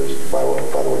 There's, by the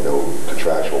way, no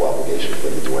contractual obligation for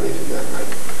them to do anything that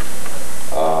night.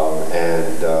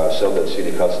 So that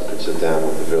Scenic Hudson could sit down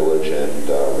with the village and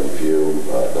review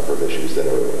a number of issues that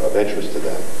are of interest to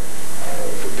them.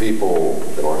 For people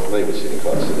that aren't familiar with Scenic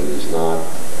Hudson, it is not,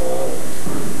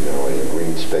 a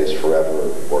green space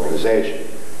forever organization.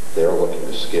 They're looking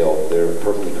to scale. They're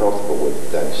perfectly comfortable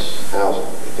with dense housing.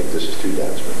 I think this is too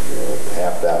dense, but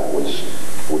half that would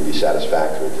be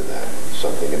satisfactory to that.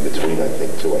 Something in between, I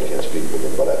think, too. I can't speak with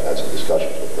them, but I've had some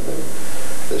discussions with them, and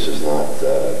this is not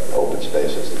open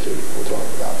space institute we're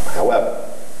talking about. However,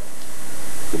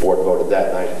 the board voted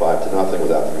that night 5-0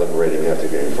 without deliberating after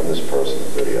hearing from this person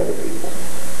and 30 other people.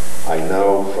 I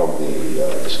know from the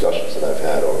discussions that I've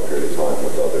had over a period of time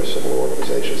with other similar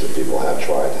organizations that people have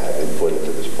tried to have input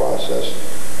into this process,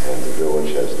 and the village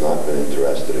has not been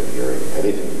interested in hearing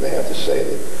anything that they have to say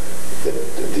that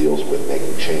deals with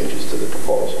making changes to the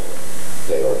proposal.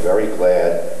 They are very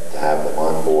glad to have them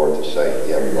on board to say,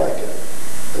 yeah, we like it.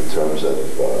 In terms of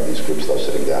these groups, though,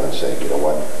 sitting down and saying, you know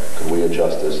what, could we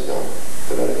adjust this? No,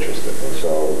 they're not interested. And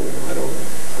so I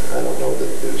don't know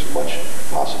that there's much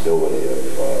possibility of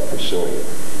pursuing it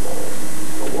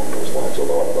along those lines,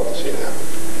 although I'd love to see it happen.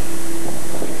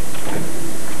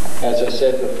 As I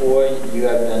said before, you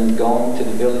have been going to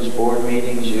the village board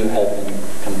meetings, you have been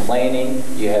complaining,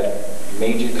 you have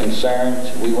major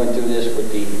concerns. We went through this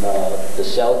with the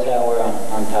cell tower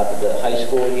on top of the high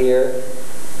school here.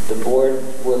 The board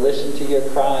will listen to your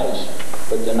cries,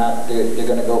 but they're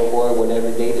going to go forward whatever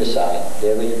they decide.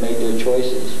 They already made their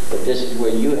choices. But this is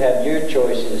where you have your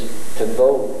choices to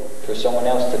vote for someone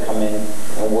else to come in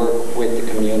and work with the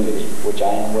community, which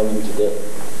I am willing to do.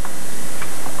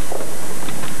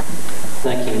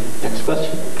 Thank you. Next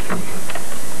question.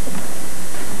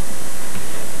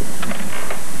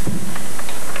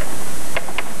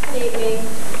 Good evening.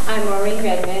 I'm Maureen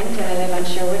Redmond, and I live on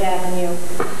Sherwood Avenue.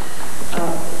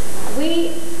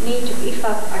 We need to beef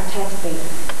up our tax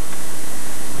base.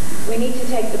 We need to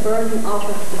take the burden off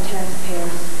of the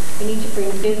taxpayers. We need to bring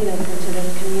business into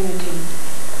this community.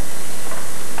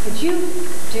 Could you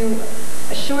do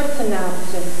a short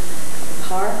synopsis of the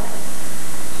park,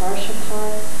 partial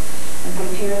park, and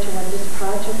compare to what this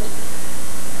project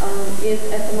is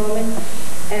at the moment,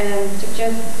 and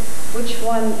suggest which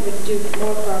one would do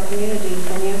more for our community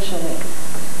financially?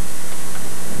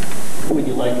 Would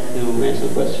you like to answer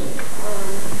the question?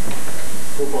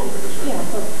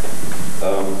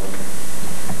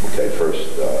 Okay, first,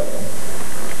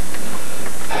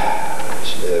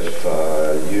 if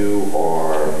you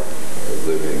are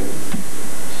living,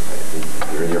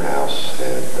 you're in your house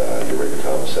and your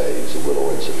income, say, is a little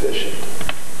insufficient,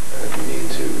 and you need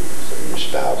to, so your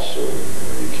spouse or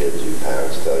your kids, your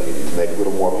parents tell you need to make a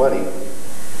little more money,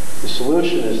 the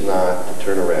solution is not to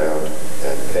turn around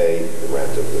and pay the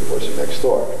rent of the person next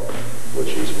door, which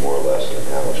is more or less an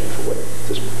analogy for what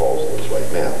this proposal is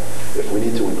right now. If we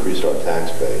need to increase our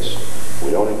tax base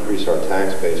We don't increase our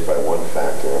tax base by one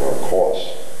factor and our costs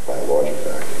by a larger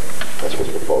factor. That's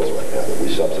what's proposed right now, that we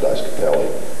subsidize Capelli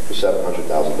for $700,000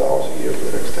 a year for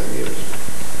the next 10 years.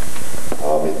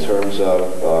 In terms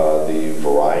of the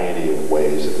variety of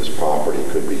ways that this property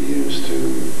could be used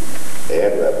to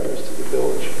add revenues to the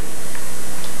village,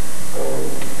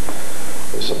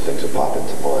 there's some things that pop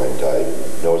into mind.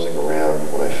 Nosing around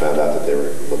when I found out that they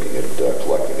were looking at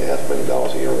collecting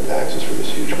 $500,000 a year in taxes for this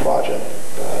huge project,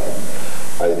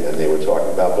 and they were talking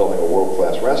about building a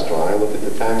world-class restaurant. I looked at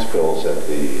the tax bills at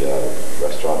the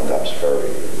restaurant in Dobbs Ferry,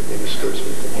 the name escapes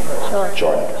me,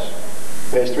 Charters.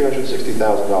 Pays $360,000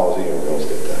 a year in real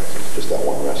estate taxes, just that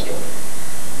one restaurant.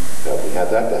 Now, if we had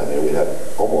that down there, we'd have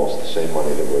almost the same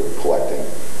money that we're collecting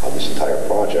on this entire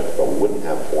project, but we wouldn't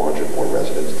have 400 more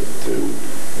residents to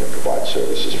provide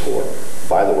services for.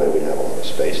 By the way, we'd have a lot of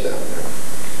space down there.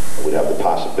 We'd have the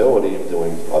possibility of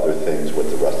doing other things with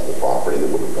the rest of the property that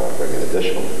would bring in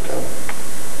additional income,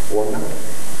 or not.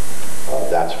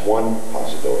 That's one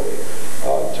possibility.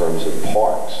 In terms of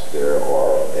parks, there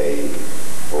are a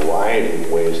variety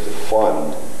of ways to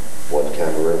fund what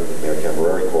Mayor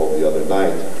Cambereri called the other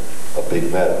night a big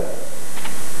meadow.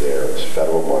 There's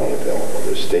federal money available,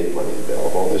 there's state money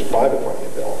available, and there's private money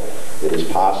available. It is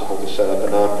possible to set up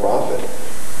a nonprofit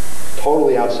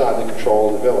totally outside the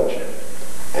control of the village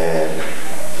and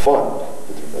fund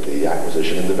the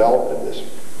acquisition and development of this,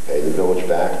 pay the village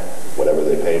back whatever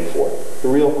they paid for it, the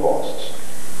real costs,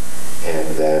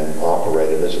 and then operate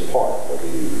it as a park, whether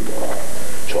you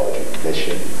charge a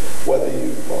commission, whether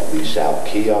you lease out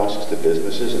kiosks to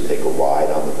businesses and take a ride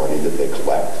on the money that they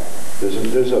collect.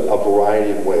 There's a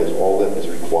variety of ways. All that is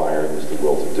required is the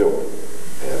will to do it,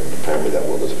 and apparently that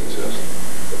will doesn't exist.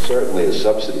 But certainly a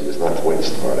subsidy is not the way to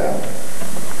start out.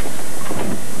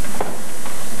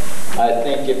 I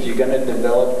think if you're going to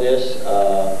develop this,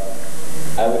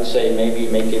 I would say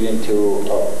maybe make it into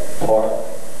a park,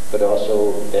 but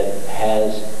also that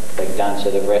has, like Don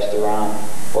said, a restaurant,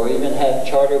 or even have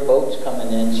charter boats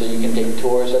coming in so you can take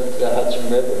tours up to the Hudson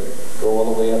River, go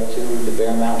all the way up to the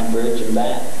Bear Mountain Bridge and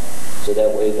back. So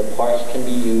that way the parks can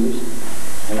be used,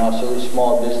 and also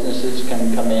small businesses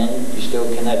can come in. You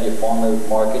still can have your farmer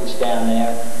markets down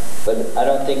there, but I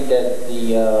don't think that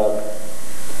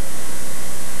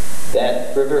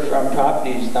that riverfront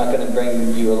property is not going to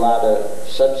bring you a lot of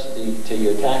subsidy to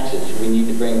your taxes. We need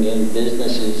to bring in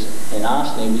businesses in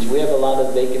Ossining, because we have a lot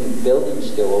of vacant buildings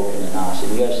still open in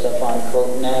Ossining. You have stuff on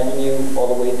Croton Avenue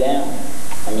all the way down.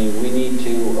 I mean, we need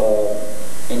to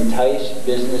entice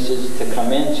businesses to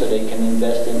come in so they can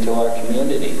invest into our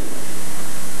community.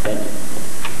 Thank you.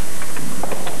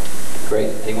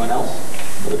 Great. Anyone else?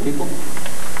 Other people?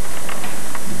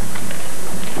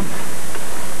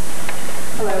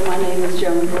 Hello, my name is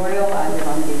Joan Royal. I live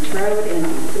on Beach Road in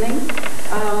Ossining.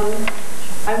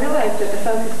 I realize that the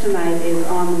focus tonight is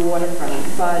on the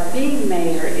waterfront, but being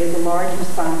mayor is a large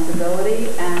responsibility,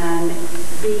 and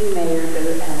being mayor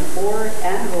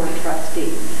or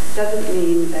trustee doesn't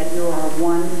mean that you are a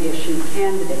one-issue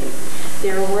candidate.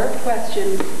 There were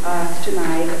questions asked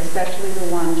tonight, especially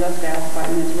the one just asked by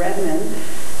Ms. Redmond,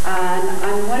 and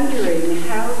I'm wondering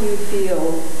how you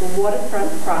feel the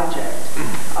waterfront project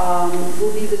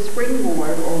will be the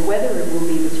springboard, or whether it will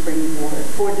be the springboard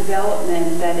for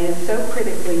development that is so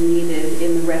critically needed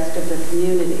in the rest of the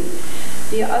community.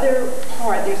 The other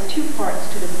part, there's two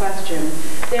parts to the question.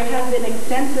 There have been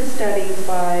extensive studies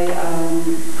by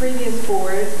previous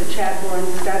boards. The Chadbourne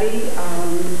study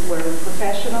were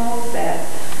professionals that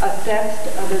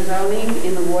assessed the zoning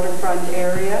in the waterfront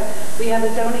area. We have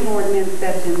a zoning ordinance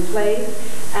that's in place,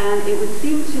 and it would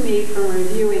seem to me from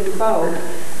reviewing both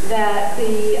that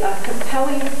the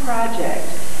Capelli project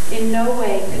in no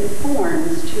way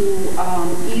conforms to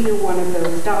either one of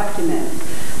those documents.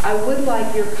 I would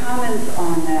like your comments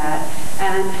on that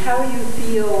and how you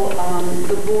feel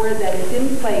the board that is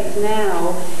in place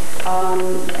now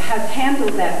has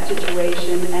handled that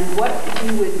situation, and what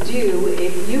you would do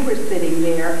if you were sitting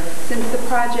there, since the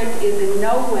project is in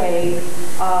no way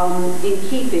in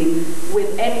keeping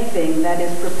with anything that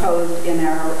is proposed in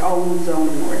our own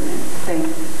zoning ordinance. Thank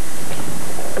you.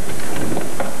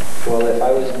 Well, if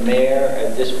I was mayor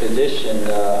at this position,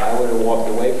 I would have walked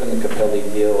away from the Capelli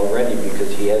deal already,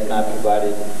 because he has not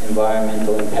provided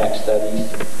environmental impact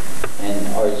studies, and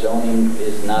our zoning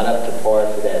is not up to par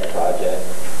for that project.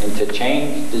 And to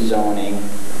change the zoning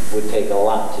would take a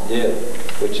lot to do,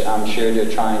 which I'm sure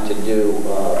they're trying to do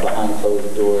behind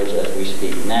closed doors as we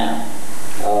speak now.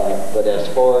 But as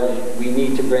far as we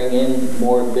need to bring in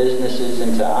more businesses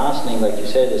into Ossining, like you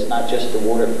said, it's not just the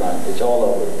waterfront, it's all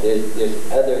over.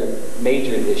 There's other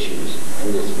major issues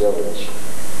in this village.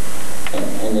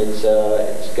 And it's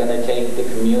going to take the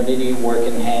community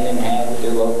working hand in hand with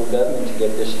their local government to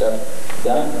get this stuff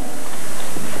done.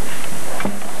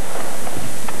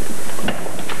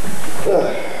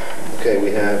 Okay,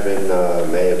 we have in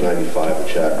May of '95 the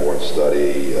Chatmore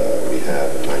study. We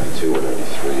have in '92 or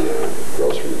 '93 a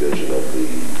gross revision of the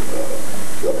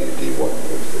WD1,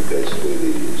 basically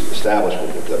the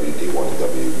establishment of WD1 and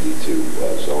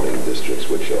WD2 zoning districts,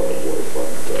 which are waterfront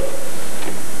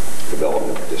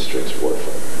development districts,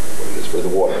 waterfront, for the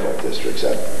waterfront districts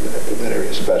in that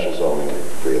area, special zoning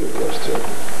created those two.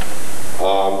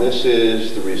 This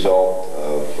is the result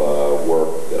of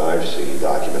work that I've seen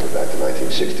documented back to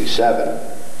 1967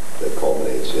 that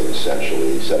culminates in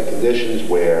essentially a set of conditions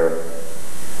where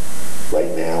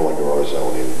right now under our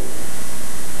zoning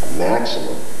a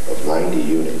maximum of 90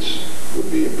 units would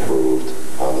be approved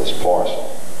on this parcel.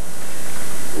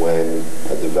 When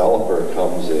a developer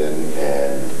comes in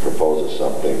and proposes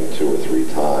something 2 or 3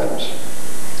 times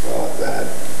that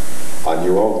on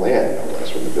your own land, no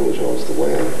less, when the village owns the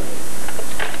land,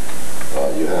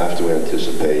 you have to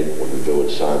anticipate when the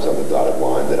village signs on the dotted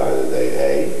line that either they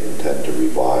A, intend to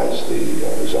revise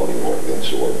the zoning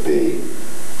ordinance, or B,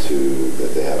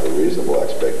 that they have a reasonable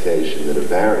expectation that a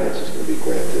variance is going to be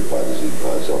granted by the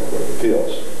zoning board of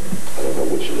appeals. I don't know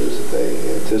which it is that they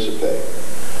anticipate.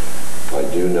 I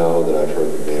do know that I've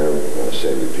heard the mayor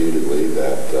say repeatedly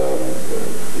that the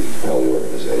Capelli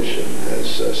organization has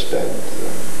spent,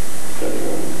 depending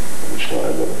on how much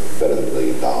time, better than $1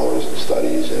 million in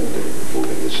studies and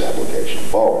moving this application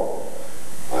forward.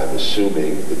 I'm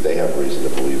assuming that they have reason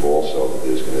to believe also that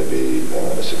there's going to be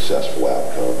a successful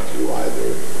outcome to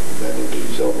either amending the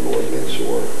zoning ordinance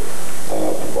or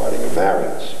providing a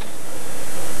variance.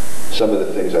 Some of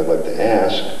the things I'd like to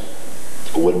ask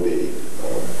would be,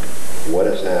 what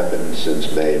has happened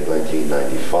since May of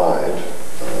 1995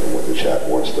 when the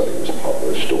Chatmore study was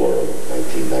published, or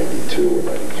 1992 or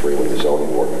 93 when the zoning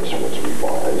ordinance was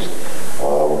revised,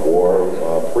 or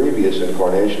previous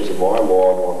incarnations of our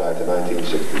law going back to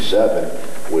 1967,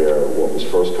 where what was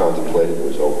first contemplated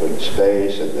was open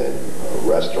space, and then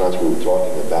restaurants. We were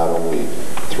talking about only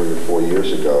 3 or 4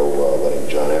 years ago letting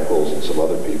John Eccles and some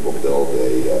other people build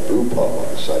a brew pub on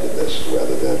the site of this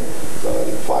rather than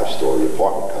a 5-story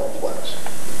apartment complex.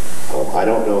 I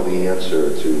don't know the answer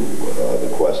to the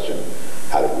question,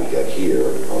 how did we get here,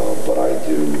 but I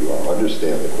do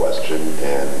understand the question,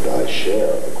 and I share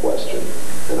the question,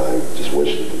 and I just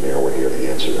wish that the mayor were here to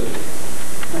answer it.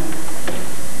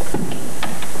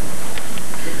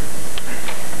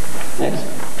 Next.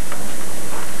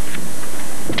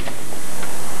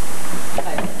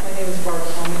 Hi, my name is Barbara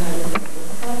Coleman. I live in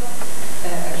Brooklyn. I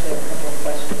actually have a couple of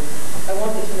questions. I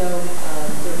wanted to know,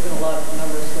 there's been a lot of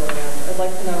numbers going out. I'd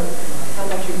like to know how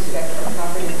much you expect our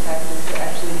property taxes to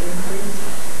actually increase.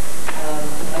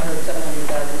 I heard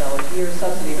 $700,000 a year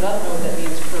subsidy, but I don't know what that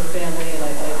means per family. And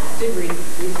I did read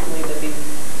recently that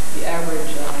the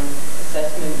average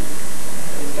assessment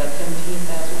is about $17,000.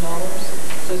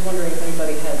 So I was wondering if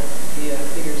anybody had the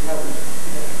figures how it would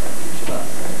affect each of us.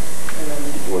 And then,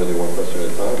 You want to do one question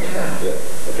at a time? Yeah.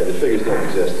 Okay, the figures don't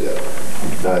exist yet,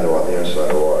 neither on their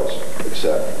side or ours,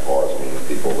 except ours, meaning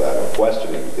people that are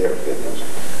questioning their figures,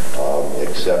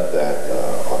 except that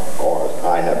ours,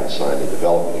 I haven't signed a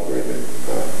development agreement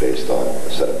based on a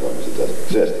set of numbers that doesn't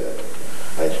exist yet.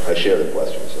 I share the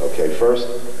questions. Okay, first,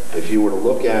 if you were to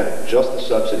look at just the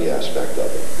subsidy aspect of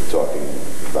it, we're talking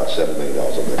about $7 million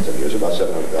over the next 10 years, about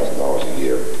 $700,000 a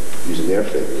year, using their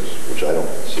figures, which I don't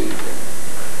see.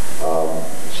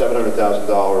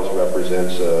 $700,000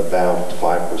 represents about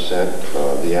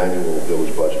 5%. The annual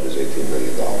village budget is $18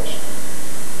 million. So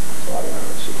I don't know,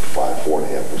 it's 4.5%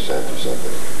 or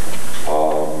something.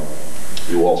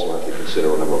 You also have to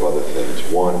consider a number of other things.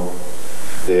 One,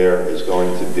 there is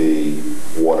going to be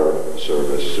water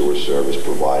service, sewer service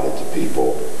provided to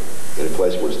people in a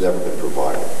place where it's never been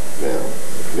provided. Now,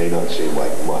 it may not seem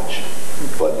like much,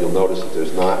 but you'll notice that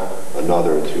there's not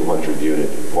another 200-unit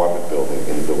apartment building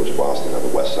in the village of Ossining on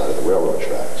the west side of the railroad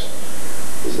tracks.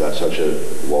 Is that such a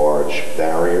large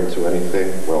barrier to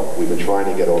anything? Well, we've been trying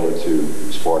to get over to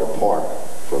Sparta Park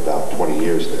for about 20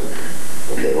 years now.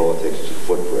 Okay, all it takes is a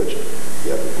footbridge.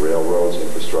 You have the railroads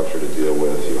infrastructure to deal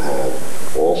with. You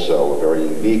have also a very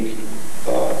unique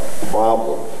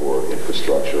problem for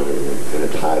infrastructure in a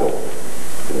tidal,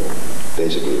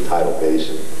 basically a tidal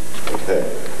basin. Okay,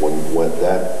 when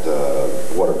that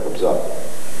water comes up,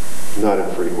 not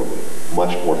infrequently,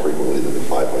 much more frequently than the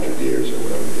 500 years or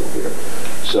whatever the deal here.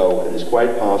 So it is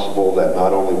quite possible that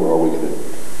not only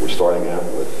we're starting out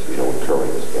with,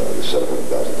 incurring the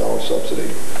 $700,000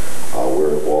 subsidy,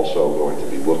 we're also going to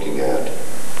be looking at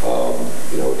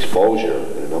exposure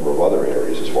in a number of other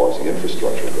areas as far as the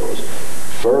infrastructure goes.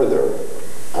 Further,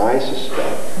 I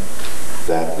suspect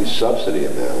that the subsidy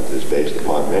amount is based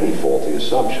upon many faulty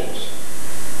assumptions.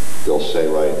 They'll say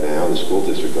right now, the school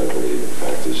district, I believe, in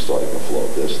fact, is starting to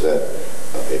float this, that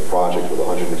a project with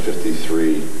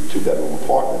 153 two-bedroom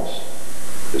apartments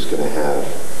is going to have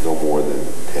no more than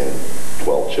 10,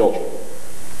 12 children.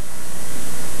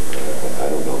 I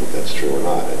don't know that that's true or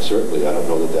not. And certainly, I don't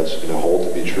know that that's going to hold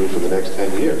to be true for the next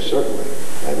 10 years, certainly.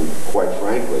 And quite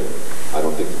frankly, I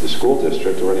don't think that the school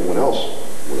district or anyone else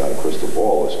without a crystal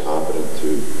ball is competent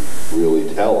to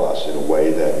really tell us in a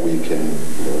way that we can,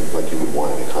 like you would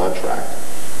want in a contract,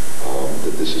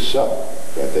 that this is so.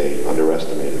 That they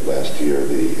underestimated last year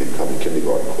the incoming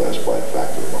kindergarten class by a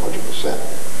factor of 100%.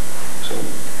 So,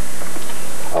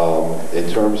 in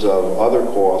terms of other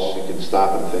costs, you can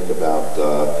stop and think about,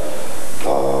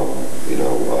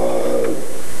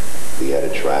 the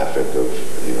added traffic of,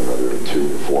 another 200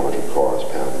 to 400 cars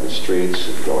pounding the streets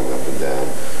and going up and down.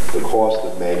 The cost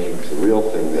of making, the real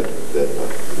thing that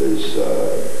is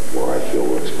where I feel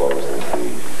we're exposed is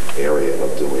the area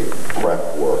of doing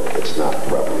prep work. It's not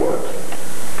prep work.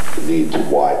 The need to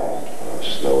widen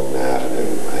Snowden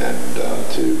Avenue and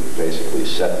to basically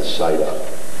set the site up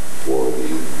for the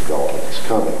development that's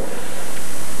coming.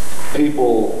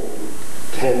 People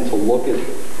tend to look at,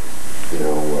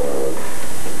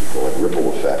 like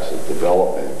ripple effects of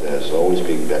development as always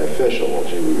being beneficial. Well,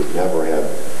 gee, we would never have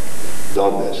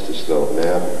done this to Snowden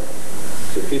Avenue.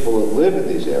 The people that live in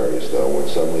these areas, though, when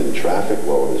suddenly the traffic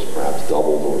load is perhaps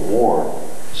doubled or more,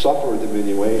 suffer a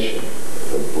diminution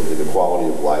in the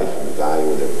quality of life and the value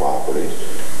of their property,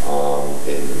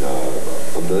 in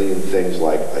a million things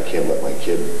like I can't let my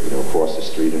kid, cross the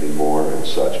street anymore and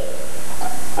such.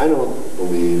 I don't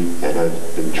believe, and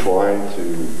I've been trying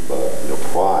to,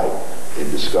 pry in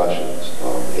discussions,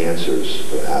 answers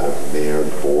out of the mayor,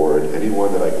 the board,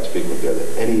 anyone that I can speak with there,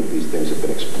 that any of these things have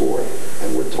been explored.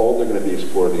 And we're told they're going to be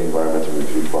explored in the environmental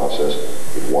review process.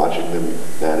 We've been watching them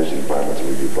manage the environmental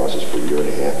review process for a year and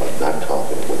a half. I'm not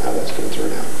confident with how that's going to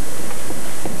turn out.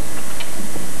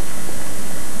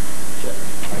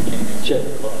 Check.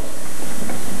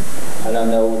 I don't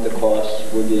know what the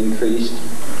costs would be increased,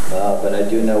 but I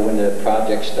do know when the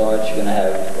project starts, you're going to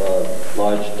have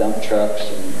large dump trucks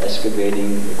and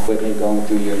excavating equipment going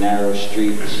through your narrow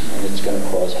streets, and it's going to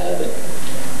cause havoc.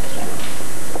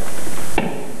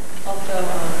 Also,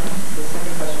 the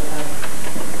second question I have,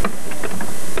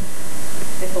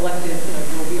 if elected,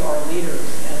 you will be our leaders,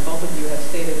 and both of you have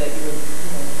stated that you would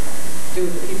do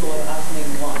what the people of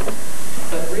Ossining want.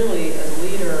 But really, as a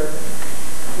leader,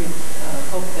 we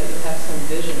hope that you have some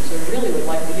vision. So we really would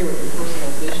like to hear what your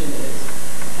personal vision is,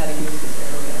 how to use this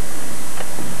area.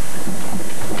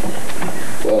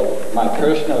 Well, my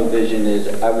personal vision is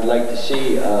I would like to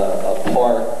see a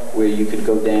park where you could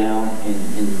go down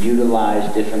and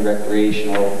utilize different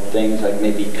recreational things like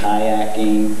maybe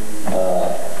kayaking,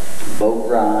 boat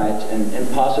rides, and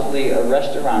possibly a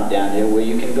restaurant down there where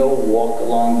you can go walk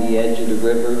along the edge of the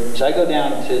river. So I go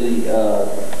down to the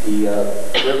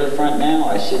riverfront now.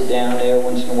 I sit down there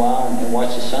once in a while and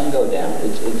watch the sun go down.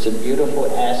 It's a beautiful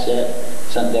asset,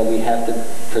 something that we have to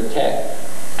protect.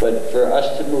 But for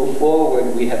us to move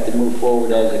forward, we have to move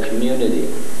forward as a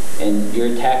community. And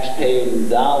your taxpayer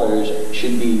dollars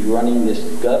should be running this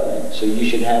government, so you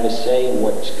should have a say in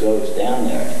what goes down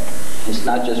there. It's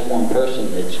not just one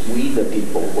person, it's we the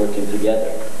people working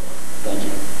together. Thank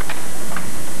you.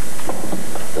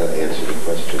 That answered the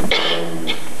question.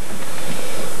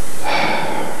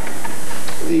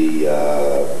 The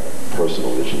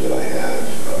personal vision that I have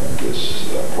of this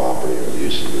property, or the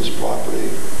use of this property,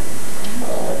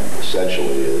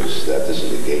 essentially is that this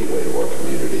is a gateway to our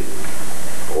community.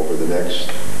 Over the next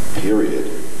period,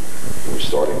 we're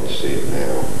starting to see it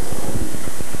now,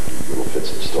 little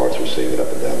fits and starts, we're seeing it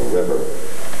up and down the river.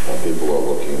 People are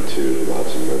looking to the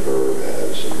Hudson River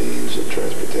as a means of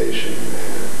transportation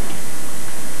and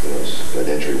it's an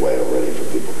entryway already for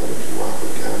people coming from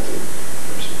Rockland County.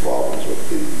 There's some problems with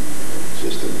the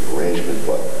existing arrangement,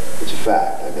 but it's a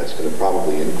fact, and that's going to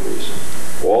probably increase.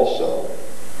 Also,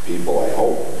 people, I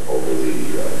hope, over the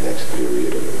next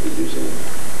period are going to be using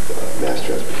mass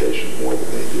transportation more than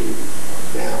they do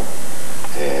now.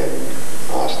 And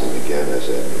Ossining, again, as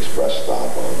an express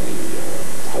stop on the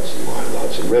Hudson line of the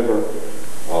Hudson River,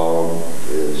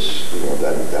 is,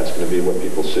 that's going to be what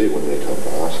people see when they come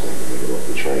to Ossining and they get off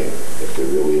the train. If there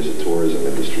really is a tourism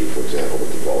industry, for example,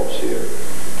 that develops here,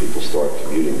 people start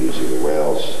commuting using the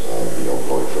rails,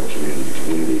 going from community to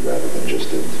community rather than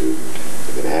just into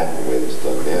Manhattan the way it's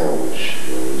done now, which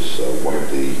is one of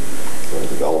the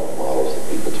development models that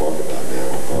people talk about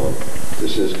now.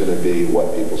 This is going to be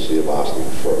what people see of Ossining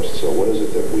first. So what is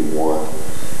it that we want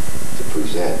to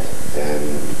present? And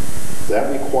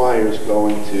that requires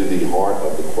going to the heart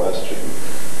of the question,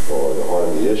 or the heart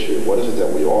of the issue. What is it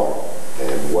that we are?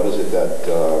 And what is it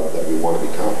that we want to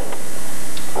become?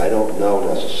 I don't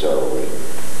know necessarily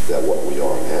that what we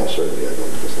are now, certainly I don't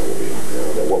think that's not what we are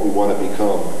now, that what we want to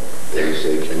become is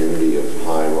a community of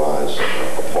high-rise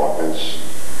apartments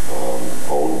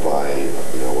owned by,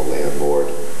 a landlord,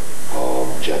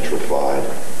 gentrified,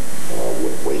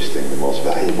 wasting the most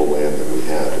valuable land that we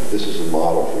have. If this is a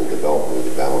model for the development of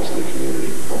the balance of the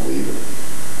community, I'm leaving.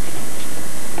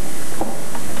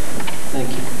 Thank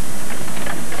you.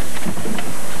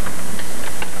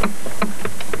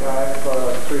 I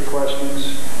have 3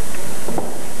 questions.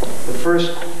 The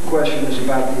first question is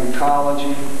about the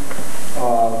ecology.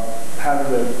 How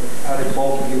do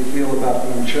both of you feel about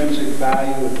the intrinsic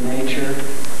value of nature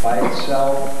by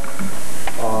itself?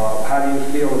 How do you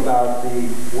feel about the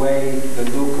way that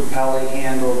Lou Capelli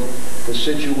handled the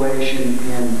situation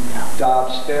in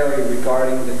Dobbs Ferry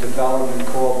regarding the development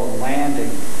called the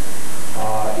Landing,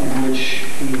 in which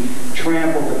he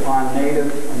trampled upon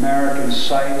Native American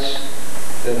sites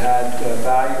that had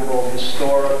valuable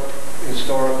historical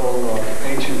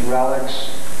ancient relics?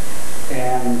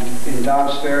 And in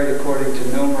Dobbs Ferry, according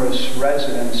to numerous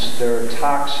residents, there are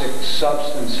toxic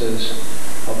substances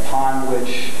upon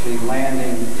which the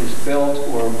landing is built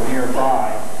or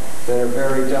nearby that are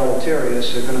very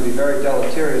deleterious. They're going to be very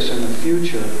deleterious in the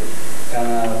future. And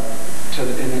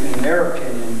in their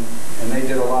opinion, and they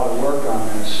did a lot of work on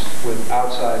this with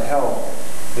outside help,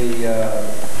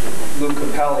 Lou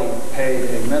Capelli paid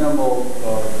a minimal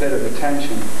bit of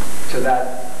attention to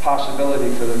that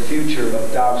possibility for the future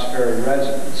of Dobbs Ferry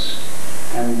residents.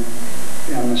 And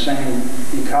on the same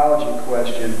ecology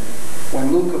question,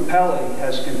 when Lou Capelli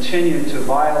has continued to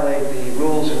violate the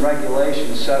rules and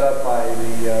regulations set up by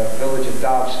the village of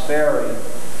Dobbs Ferry,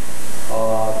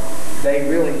 they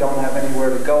really don't have anywhere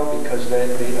to go because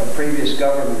the previous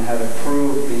government had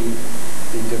approved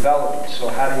the development. So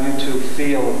how do you two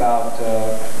feel about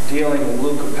dealing with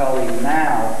Lou Capelli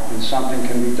now and something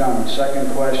can be done? The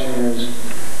second question is,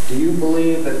 do you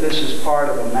believe that this is part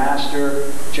of a master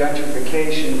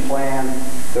gentrification plan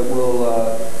that will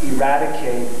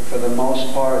eradicate, for the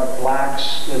most part,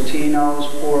 blacks, Latinos,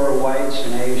 poorer whites,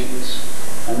 and Asians?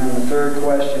 And then the third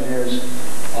question is,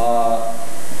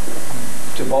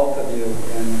 to both of you,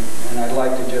 and I'd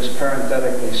like to just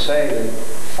parenthetically say that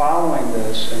following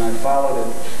this, and I followed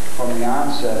it from the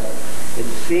onset, it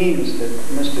seems that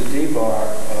Mr.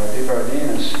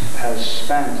 DeBardinas has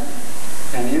spent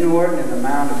an inordinate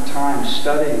amount of time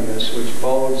studying this, which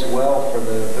bodes well for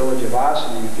the village of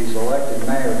Ossining if he's elected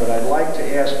mayor. But I'd like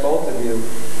to ask both of you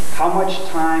how much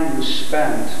time you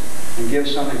spent, and give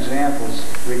some examples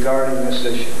regarding this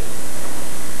issue.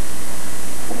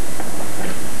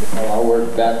 Well, I'll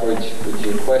work backwards with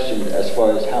your question. As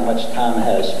far as how much time I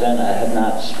have spent, I have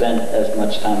not spent as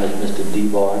much time as Mr.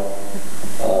 DeBar.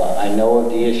 I know of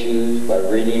the issues by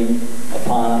reading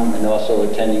upon them and also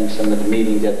attending some of the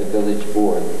meetings at the village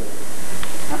board.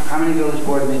 How many village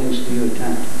board meetings do you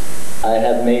attend? I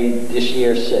have made this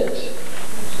year 6.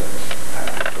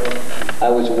 I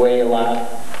was away a lot.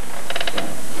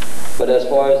 But as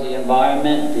far as the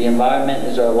environment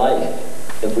is our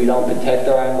life. If we don't protect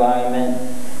our environment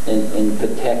and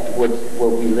protect what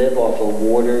we live off of,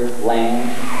 water,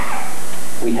 land,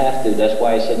 we have to. That's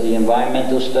why I said the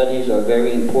environmental studies are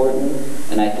very important,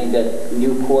 and I think that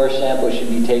new core samples should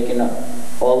be taken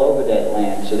all over that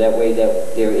land, so that way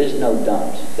that there is no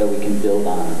dumps that we can build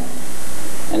on.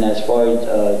 And as far as,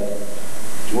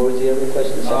 what was the other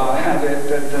question?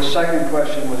 The second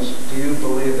question was, do you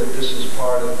believe that this is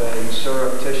part of a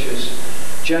surreptitious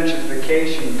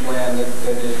gentrification plan that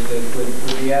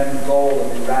with the end goal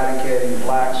of eradicating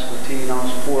blacks, Latinos,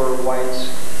 poorer whites,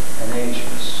 and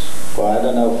Asians? Well, I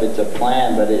don't know if it's a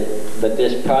plan, but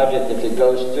this project, if it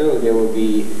goes through, there will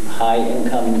be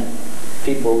high-income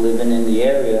people living in the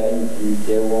area, and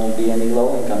there won't be any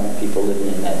low-income people living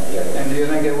in that area. And do you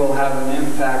think it will have an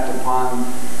impact upon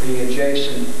the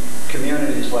adjacent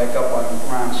communities, like up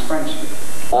around Spring Street?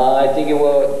 I think it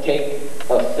will take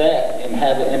effect and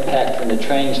have an impact from the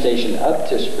train station up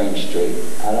to Spring Street.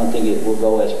 I don't think it will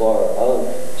go as far of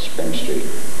Spring Street.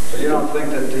 So you don't think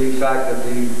that the fact that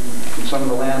some of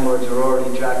the landlords are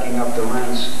already jacking up the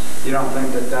rents, you don't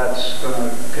think that that's going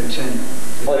to continue?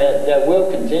 Well, that will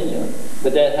continue,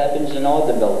 but that happens in all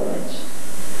developments.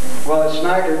 Well, it's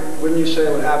not, wouldn't you say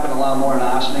it would happen a lot more in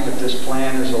Ossining if this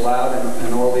plan is allowed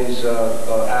and all these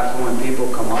affluent people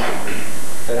come up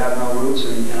that have no roots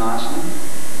in Ossining?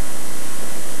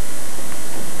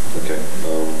 Okay.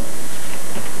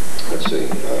 see.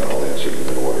 I'll answer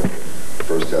them in order.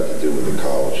 First had to do with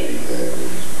ecology and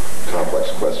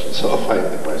complex questions, so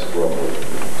if I screw up a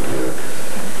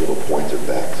little pointer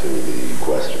back to the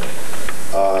question.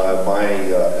 My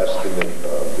estimate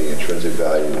of the intrinsic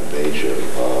value of nature,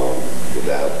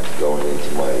 without going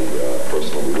into my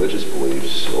personal religious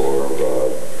beliefs or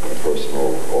my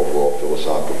personal overall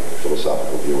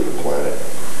philosophical view of the planet.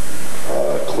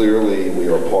 Clearly, we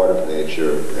are part of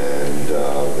nature, and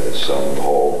as some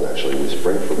hold, actually we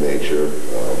spring from nature,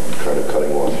 kind of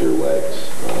cutting off your legs,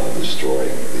 destroying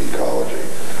the ecology.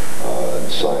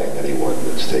 Anyone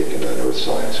that's taken an earth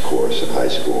science course in high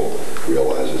school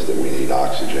realizes that we need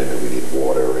oxygen, and we need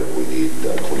water, and we need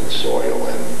clean soil,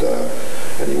 and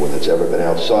anyone that's ever been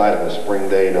outside on a spring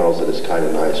day knows that it's kind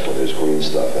of nice when there's green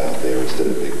stuff out there instead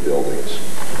of big buildings.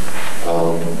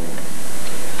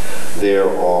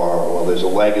 There's a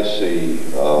legacy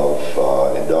of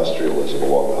industrialism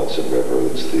along the Hudson River.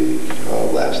 It's the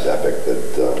last epoch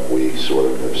that we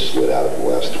sort of have slid out of the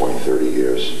last 20, 30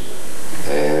 years.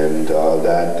 And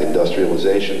that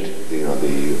industrialization, the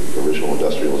original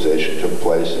industrialization took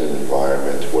place in an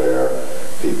environment where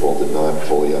people did not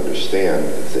fully understand,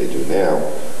 as they do now,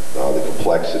 the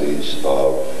complexities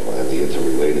of and the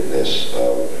interrelatedness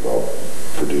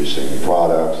of producing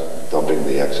products, dumping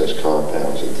the excess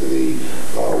compounds into the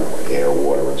air,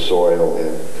 water, and soil,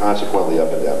 and consequently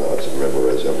up and down the Hudson River,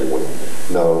 as everyone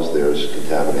knows, there's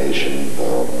contamination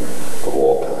of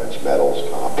all kinds, metals,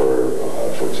 copper,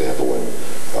 for example, in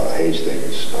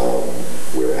Hastings,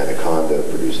 where Anaconda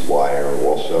produced wire,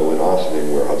 also in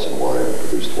Ossining, where Hudson Wire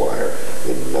produced wire,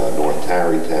 in North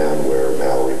Tarrytown, where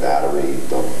Mallory Battery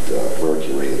dumped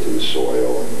mercury into the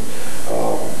soil, and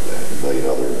a million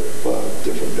other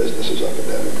different businesses up and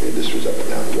down, industries up and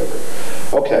down the river.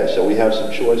 Okay, so we have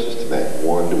some choices to make.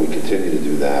 One, do we continue to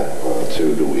do that?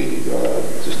 Two, do we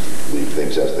just leave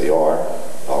things as they are?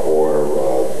 Or,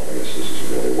 I guess this is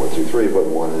really 1, 2, 3, but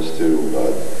one is to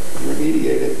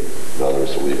remediate it. Another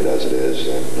is to leave it as it is,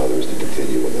 and another is to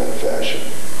continue in that fashion.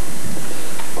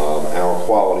 Our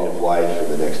quality of life in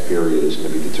the next period is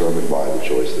going to be determined by the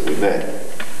choice that we make.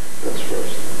 That's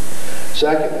first.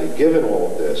 Secondly, given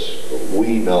all of this,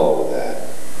 we know that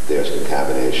there's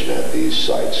contamination at these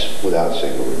sites without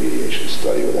seeing a remediation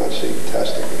study, without seeing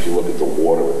testing. If you look at the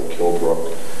water in the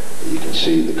Kilbrook, you can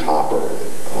see the copper in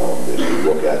it. If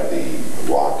you look at the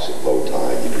rocks at low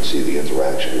tide, you can see the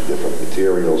interaction of different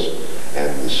materials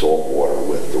and the salt water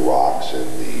with the rocks and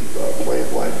the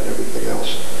plant life and everything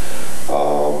else.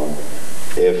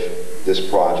 If this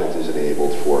project is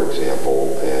enabled, for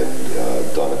example,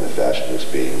 and done in the fashion it's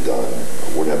being done,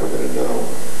 we're never going to know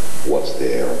what's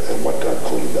there and what got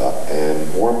cleaned up.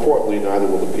 And more importantly, neither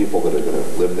will the people that are going to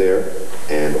live there,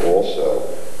 and also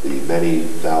the many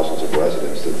thousands of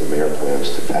residents that the mayor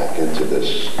plans to pack into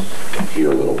this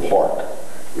here little park.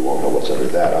 We won't know what's under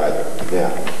that either.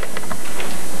 Now,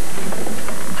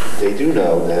 they do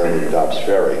know down in Dobbs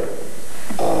Ferry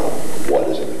what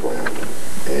is in the ground.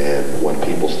 And when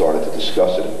people started to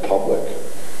discuss it in public,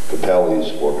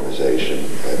 Capelli's organization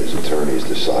and his attorneys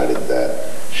decided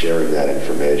that sharing that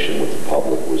information with the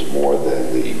public was more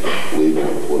than the legal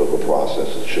and political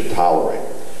processes should tolerate.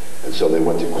 And so they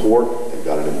went to court and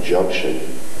got an injunction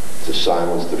to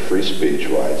silence the free speech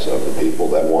rights of the people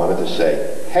that wanted to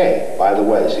say, hey, by the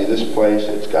way, see this place?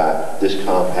 It's got this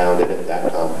compound in it,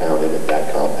 that compound in it,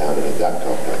 that compound in it, that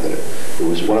compound in it. It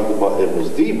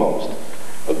was the most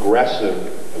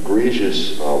aggressive,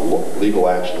 egregious legal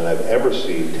action that I've ever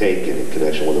seen taken in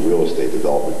connection with a real estate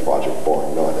development project, bar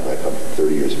none, and I come from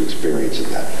 30 years of experience in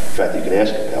that. In fact, you can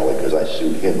ask Capelli, because I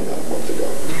sued him about a month ago.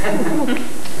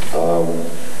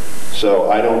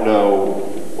 So I don't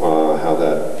know how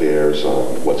that bears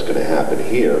on what's going to happen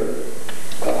here,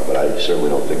 but I certainly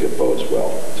don't think it bodes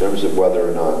well. In terms of whether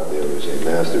or not there is a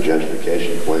master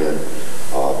gentrification plan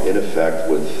in effect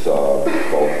with both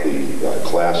the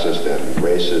classist and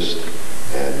racist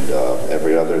and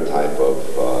every other type of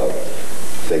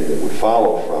thing that would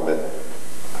follow from it,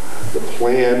 the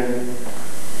plan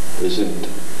isn't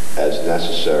as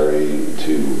necessary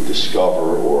to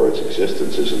discover, or its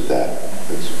existence isn't that.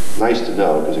 It's nice to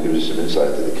know because it gives you some insight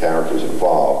into the characters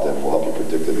involved and will help you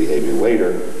predict their behavior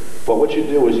later. But what you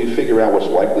do is you figure out what's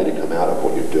likely to come out of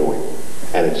what you're doing.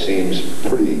 And it seems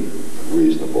pretty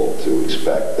reasonable to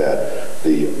expect that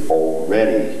the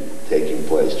already taking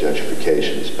place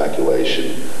gentrification and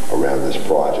speculation around this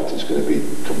project is going to be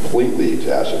completely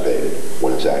exacerbated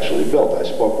when it's actually built. I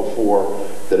spoke before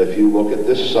that if you look at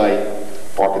this site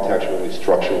architecturally,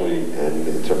 structurally, and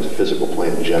in terms of physical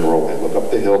plan in general, and look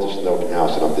up the hill to Snowden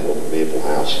House and up the hill to Maple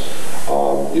House,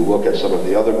 you look at some of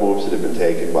the other moves that have been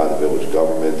taken by the village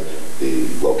government the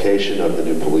location of the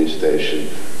new police station,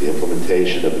 the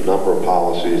implementation of a number of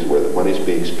policies where the money is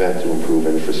being spent to improve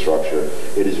infrastructure,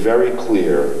 it is very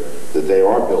clear that they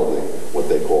are building what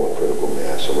they call a critical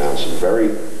mass around some very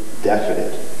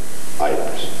definite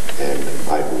items. And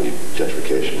I believe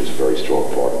gentrification is a very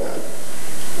strong part of that.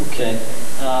 Okay.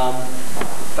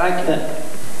 Thank you.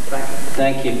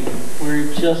 Thank you.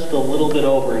 We're just a little bit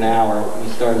over an hour. We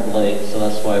started late, so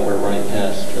that's why we're running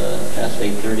past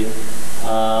 8:30.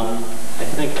 I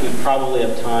think we probably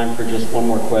have time for just one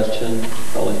more question,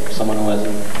 probably someone who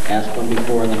hasn't asked one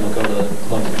before, and then we'll go to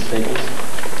closing statements.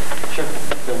 Sure.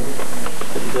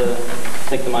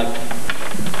 Take the mic.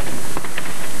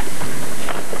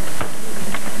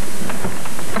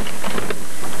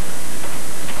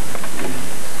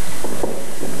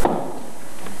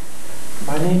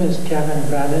 My name is Kevin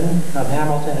Brennan of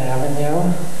Hamilton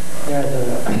Avenue,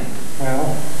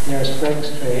 near Spring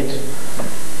Street.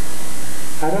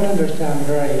 I don't understand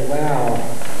very well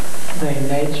the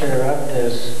nature of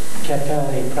this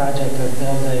Capelli project of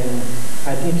building.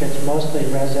 I think it's mostly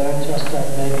residential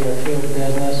stuff, maybe a few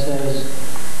businesses.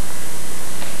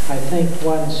 I think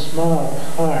one small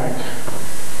park,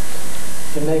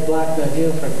 it may block the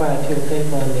view for quite a few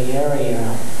people in the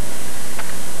area.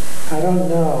 I don't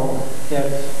know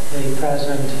if the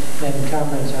present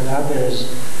incumbents and others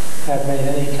have made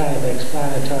any kind of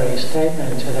explanatory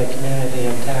statement to the community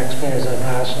of taxpayers of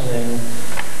Ossining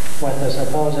what the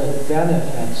supposed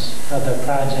benefits of the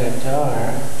project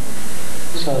are,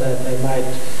 so that they might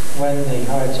win the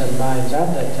hearts and minds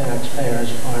of the taxpayers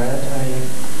for it.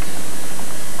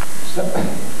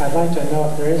 I'd like to know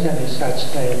if there is any such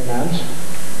statement,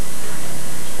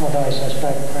 although I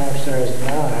suspect perhaps there is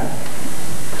not.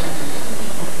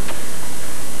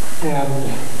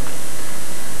 And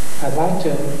I'd like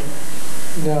to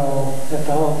know if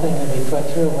the whole thing can be put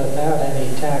through without any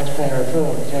taxpayer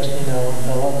approval. Just,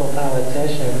 the local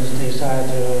politicians decide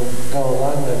to go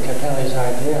along with Capelli's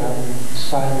idea and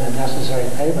sign the necessary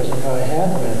papers and go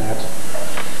ahead with it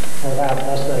without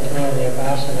most of the community of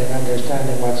Ossining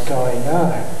understanding what's going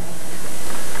on.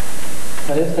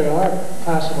 But if there are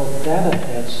possible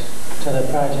benefits to the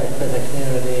project for the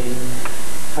community,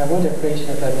 I would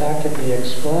appreciate that that could be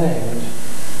explained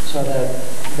so that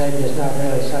maybe it's not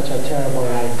really such a terrible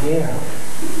idea.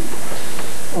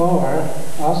 Or,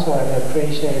 also I'd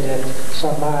appreciate it,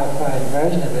 some modified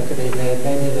version of it could be made.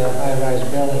 Maybe the high-rise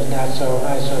building's not so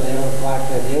high so they don't block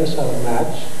the view so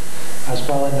much, as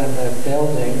smaller than the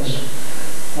buildings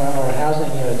or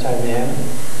housing units I'm in.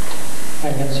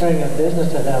 And concerning a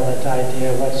business development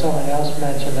idea, what someone else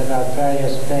mentioned about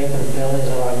various vacant buildings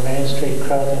along Main Street,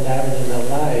 Croton Avenue, and the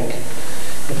like,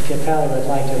 if Capelli would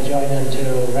like to join in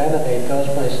to renovate those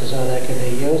places so they can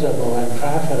be usable and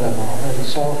profitable and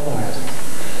so forth.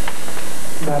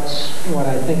 That's what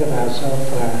I think about so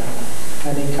far.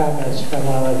 Any comments from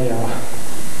all of you?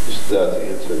 Just to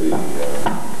answer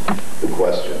the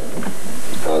question,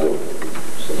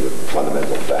 some of the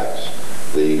fundamental facts.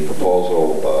 The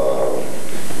proposal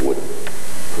would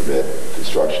permit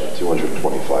construction of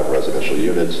 225 residential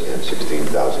units and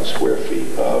 16,000 square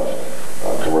feet of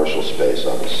commercial space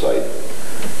on the site,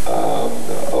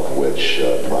 of which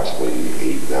approximately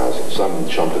 8,000, some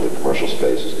chunk of the commercial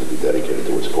space is going to be dedicated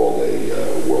to what's called a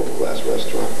world-class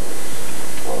restaurant.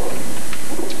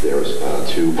 There's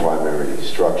two primary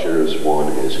structures. One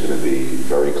is going to be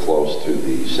very close to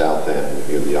the south end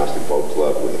near the Ossining Boat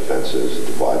Club, where the fence is. It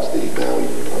divides the Maui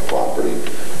property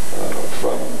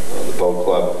from the boat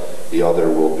club. The other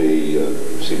will be,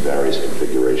 you've seen various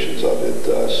configurations of it,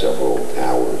 several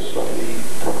towers on the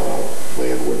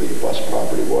land where the bus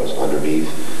property was. Underneath,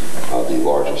 the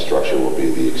larger structure will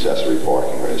be the accessory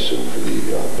parking, I assume, for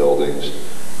the buildings.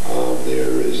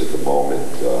 There is, at the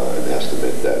moment, an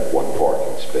estimate that one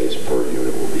parking space per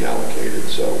unit will be allocated.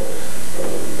 So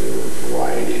there are a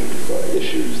variety of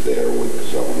issues there with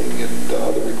zoning and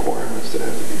other requirements that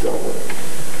have to be dealt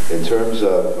with. In terms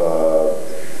of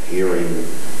hearing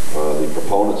the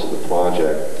proponents of the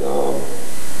project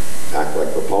act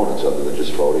like proponents other than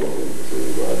just voting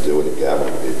to do it and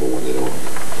gathering people when they don't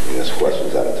ask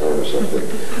questions out of turn or something.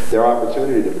 Their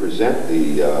opportunity to present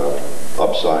the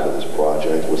upside of this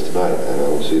project was tonight, and I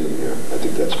don't see them here. I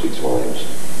think that speaks volumes.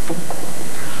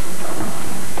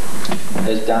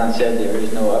 As Don said, there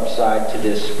is no upside to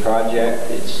this project.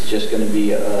 It's just going to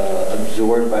be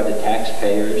absorbed by the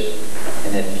taxpayers.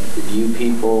 And if you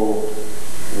people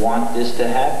want this to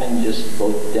happen, just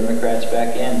vote the Democrats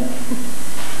back in.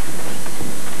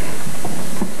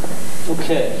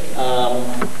 Okay.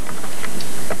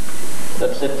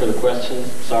 That's it for the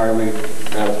questions. Sorry we're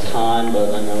out of time,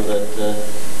 but I know that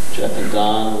Jeff and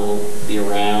Don will be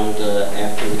around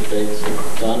after the debate's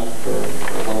done for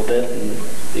a little bit and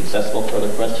be accessible for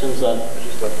other questions. I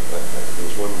just left, there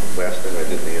was one last thing I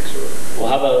didn't answer. Well,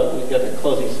 how about we've got the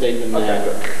closing statement now. Okay,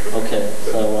 good. Okay,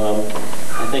 so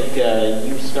I think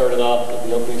you started off with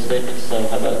the opening statement, so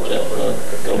how about Jeff?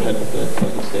 Go ahead with the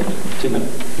closing statement. 2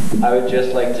 minutes. I would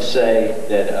just like to say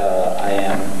that I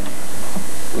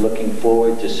am looking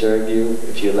forward to serve you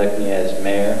if you elect me as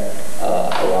mayor.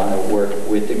 I want to work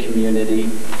with the community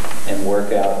and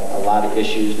work out a lot of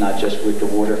issues, not just with the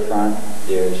waterfront.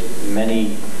 There's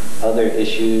many other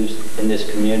issues in this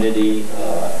community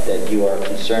that you are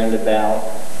concerned about.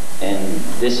 And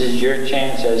this is your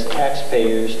chance as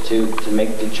taxpayers to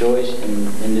make the choice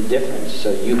and the difference.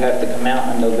 So you have to come out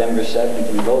on November 7th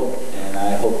and vote. And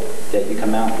I hope that you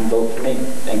come out and vote for me.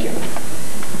 Thank you.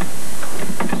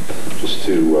 Just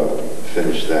to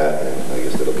finish that, and I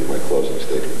guess that'll be my closing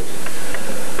statement.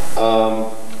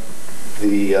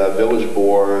 The village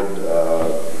board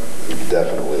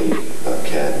definitely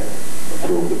can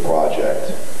approve the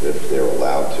project if they're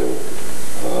allowed to,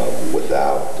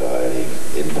 without any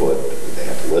input that they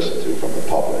have to listen to from the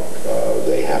public.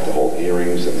 They have to hold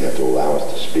hearings and they have to allow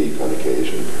us to speak on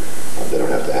occasion. They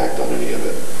don't have to act on any of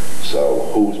it.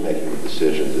 So who's making the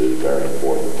decisions is a very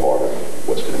important part of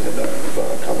what's going to end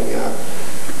up coming out.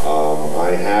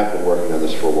 I have been working on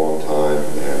this for a long time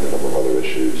and a number of other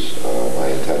issues. I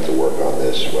intend to work on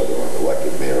this whether I'm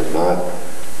elected mayor or not.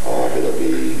 It'll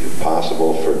be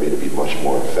possible for me to be much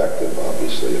more effective,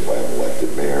 obviously, if I am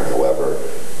elected mayor. However,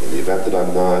 in the event that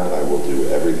I'm not, I will do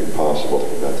everything possible to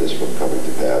prevent this from coming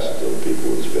to pass until the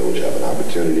people of this village have an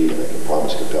opportunity, and I can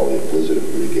promise compel the blizzard of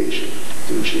litigation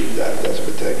to achieve that. That's what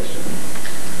it takes.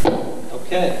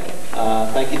 Okay.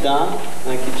 Thank you, Don.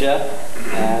 Thank you, Jeff.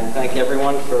 And thank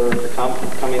everyone for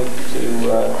coming to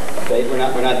debate. We're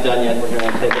not done yet. We're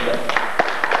going to take a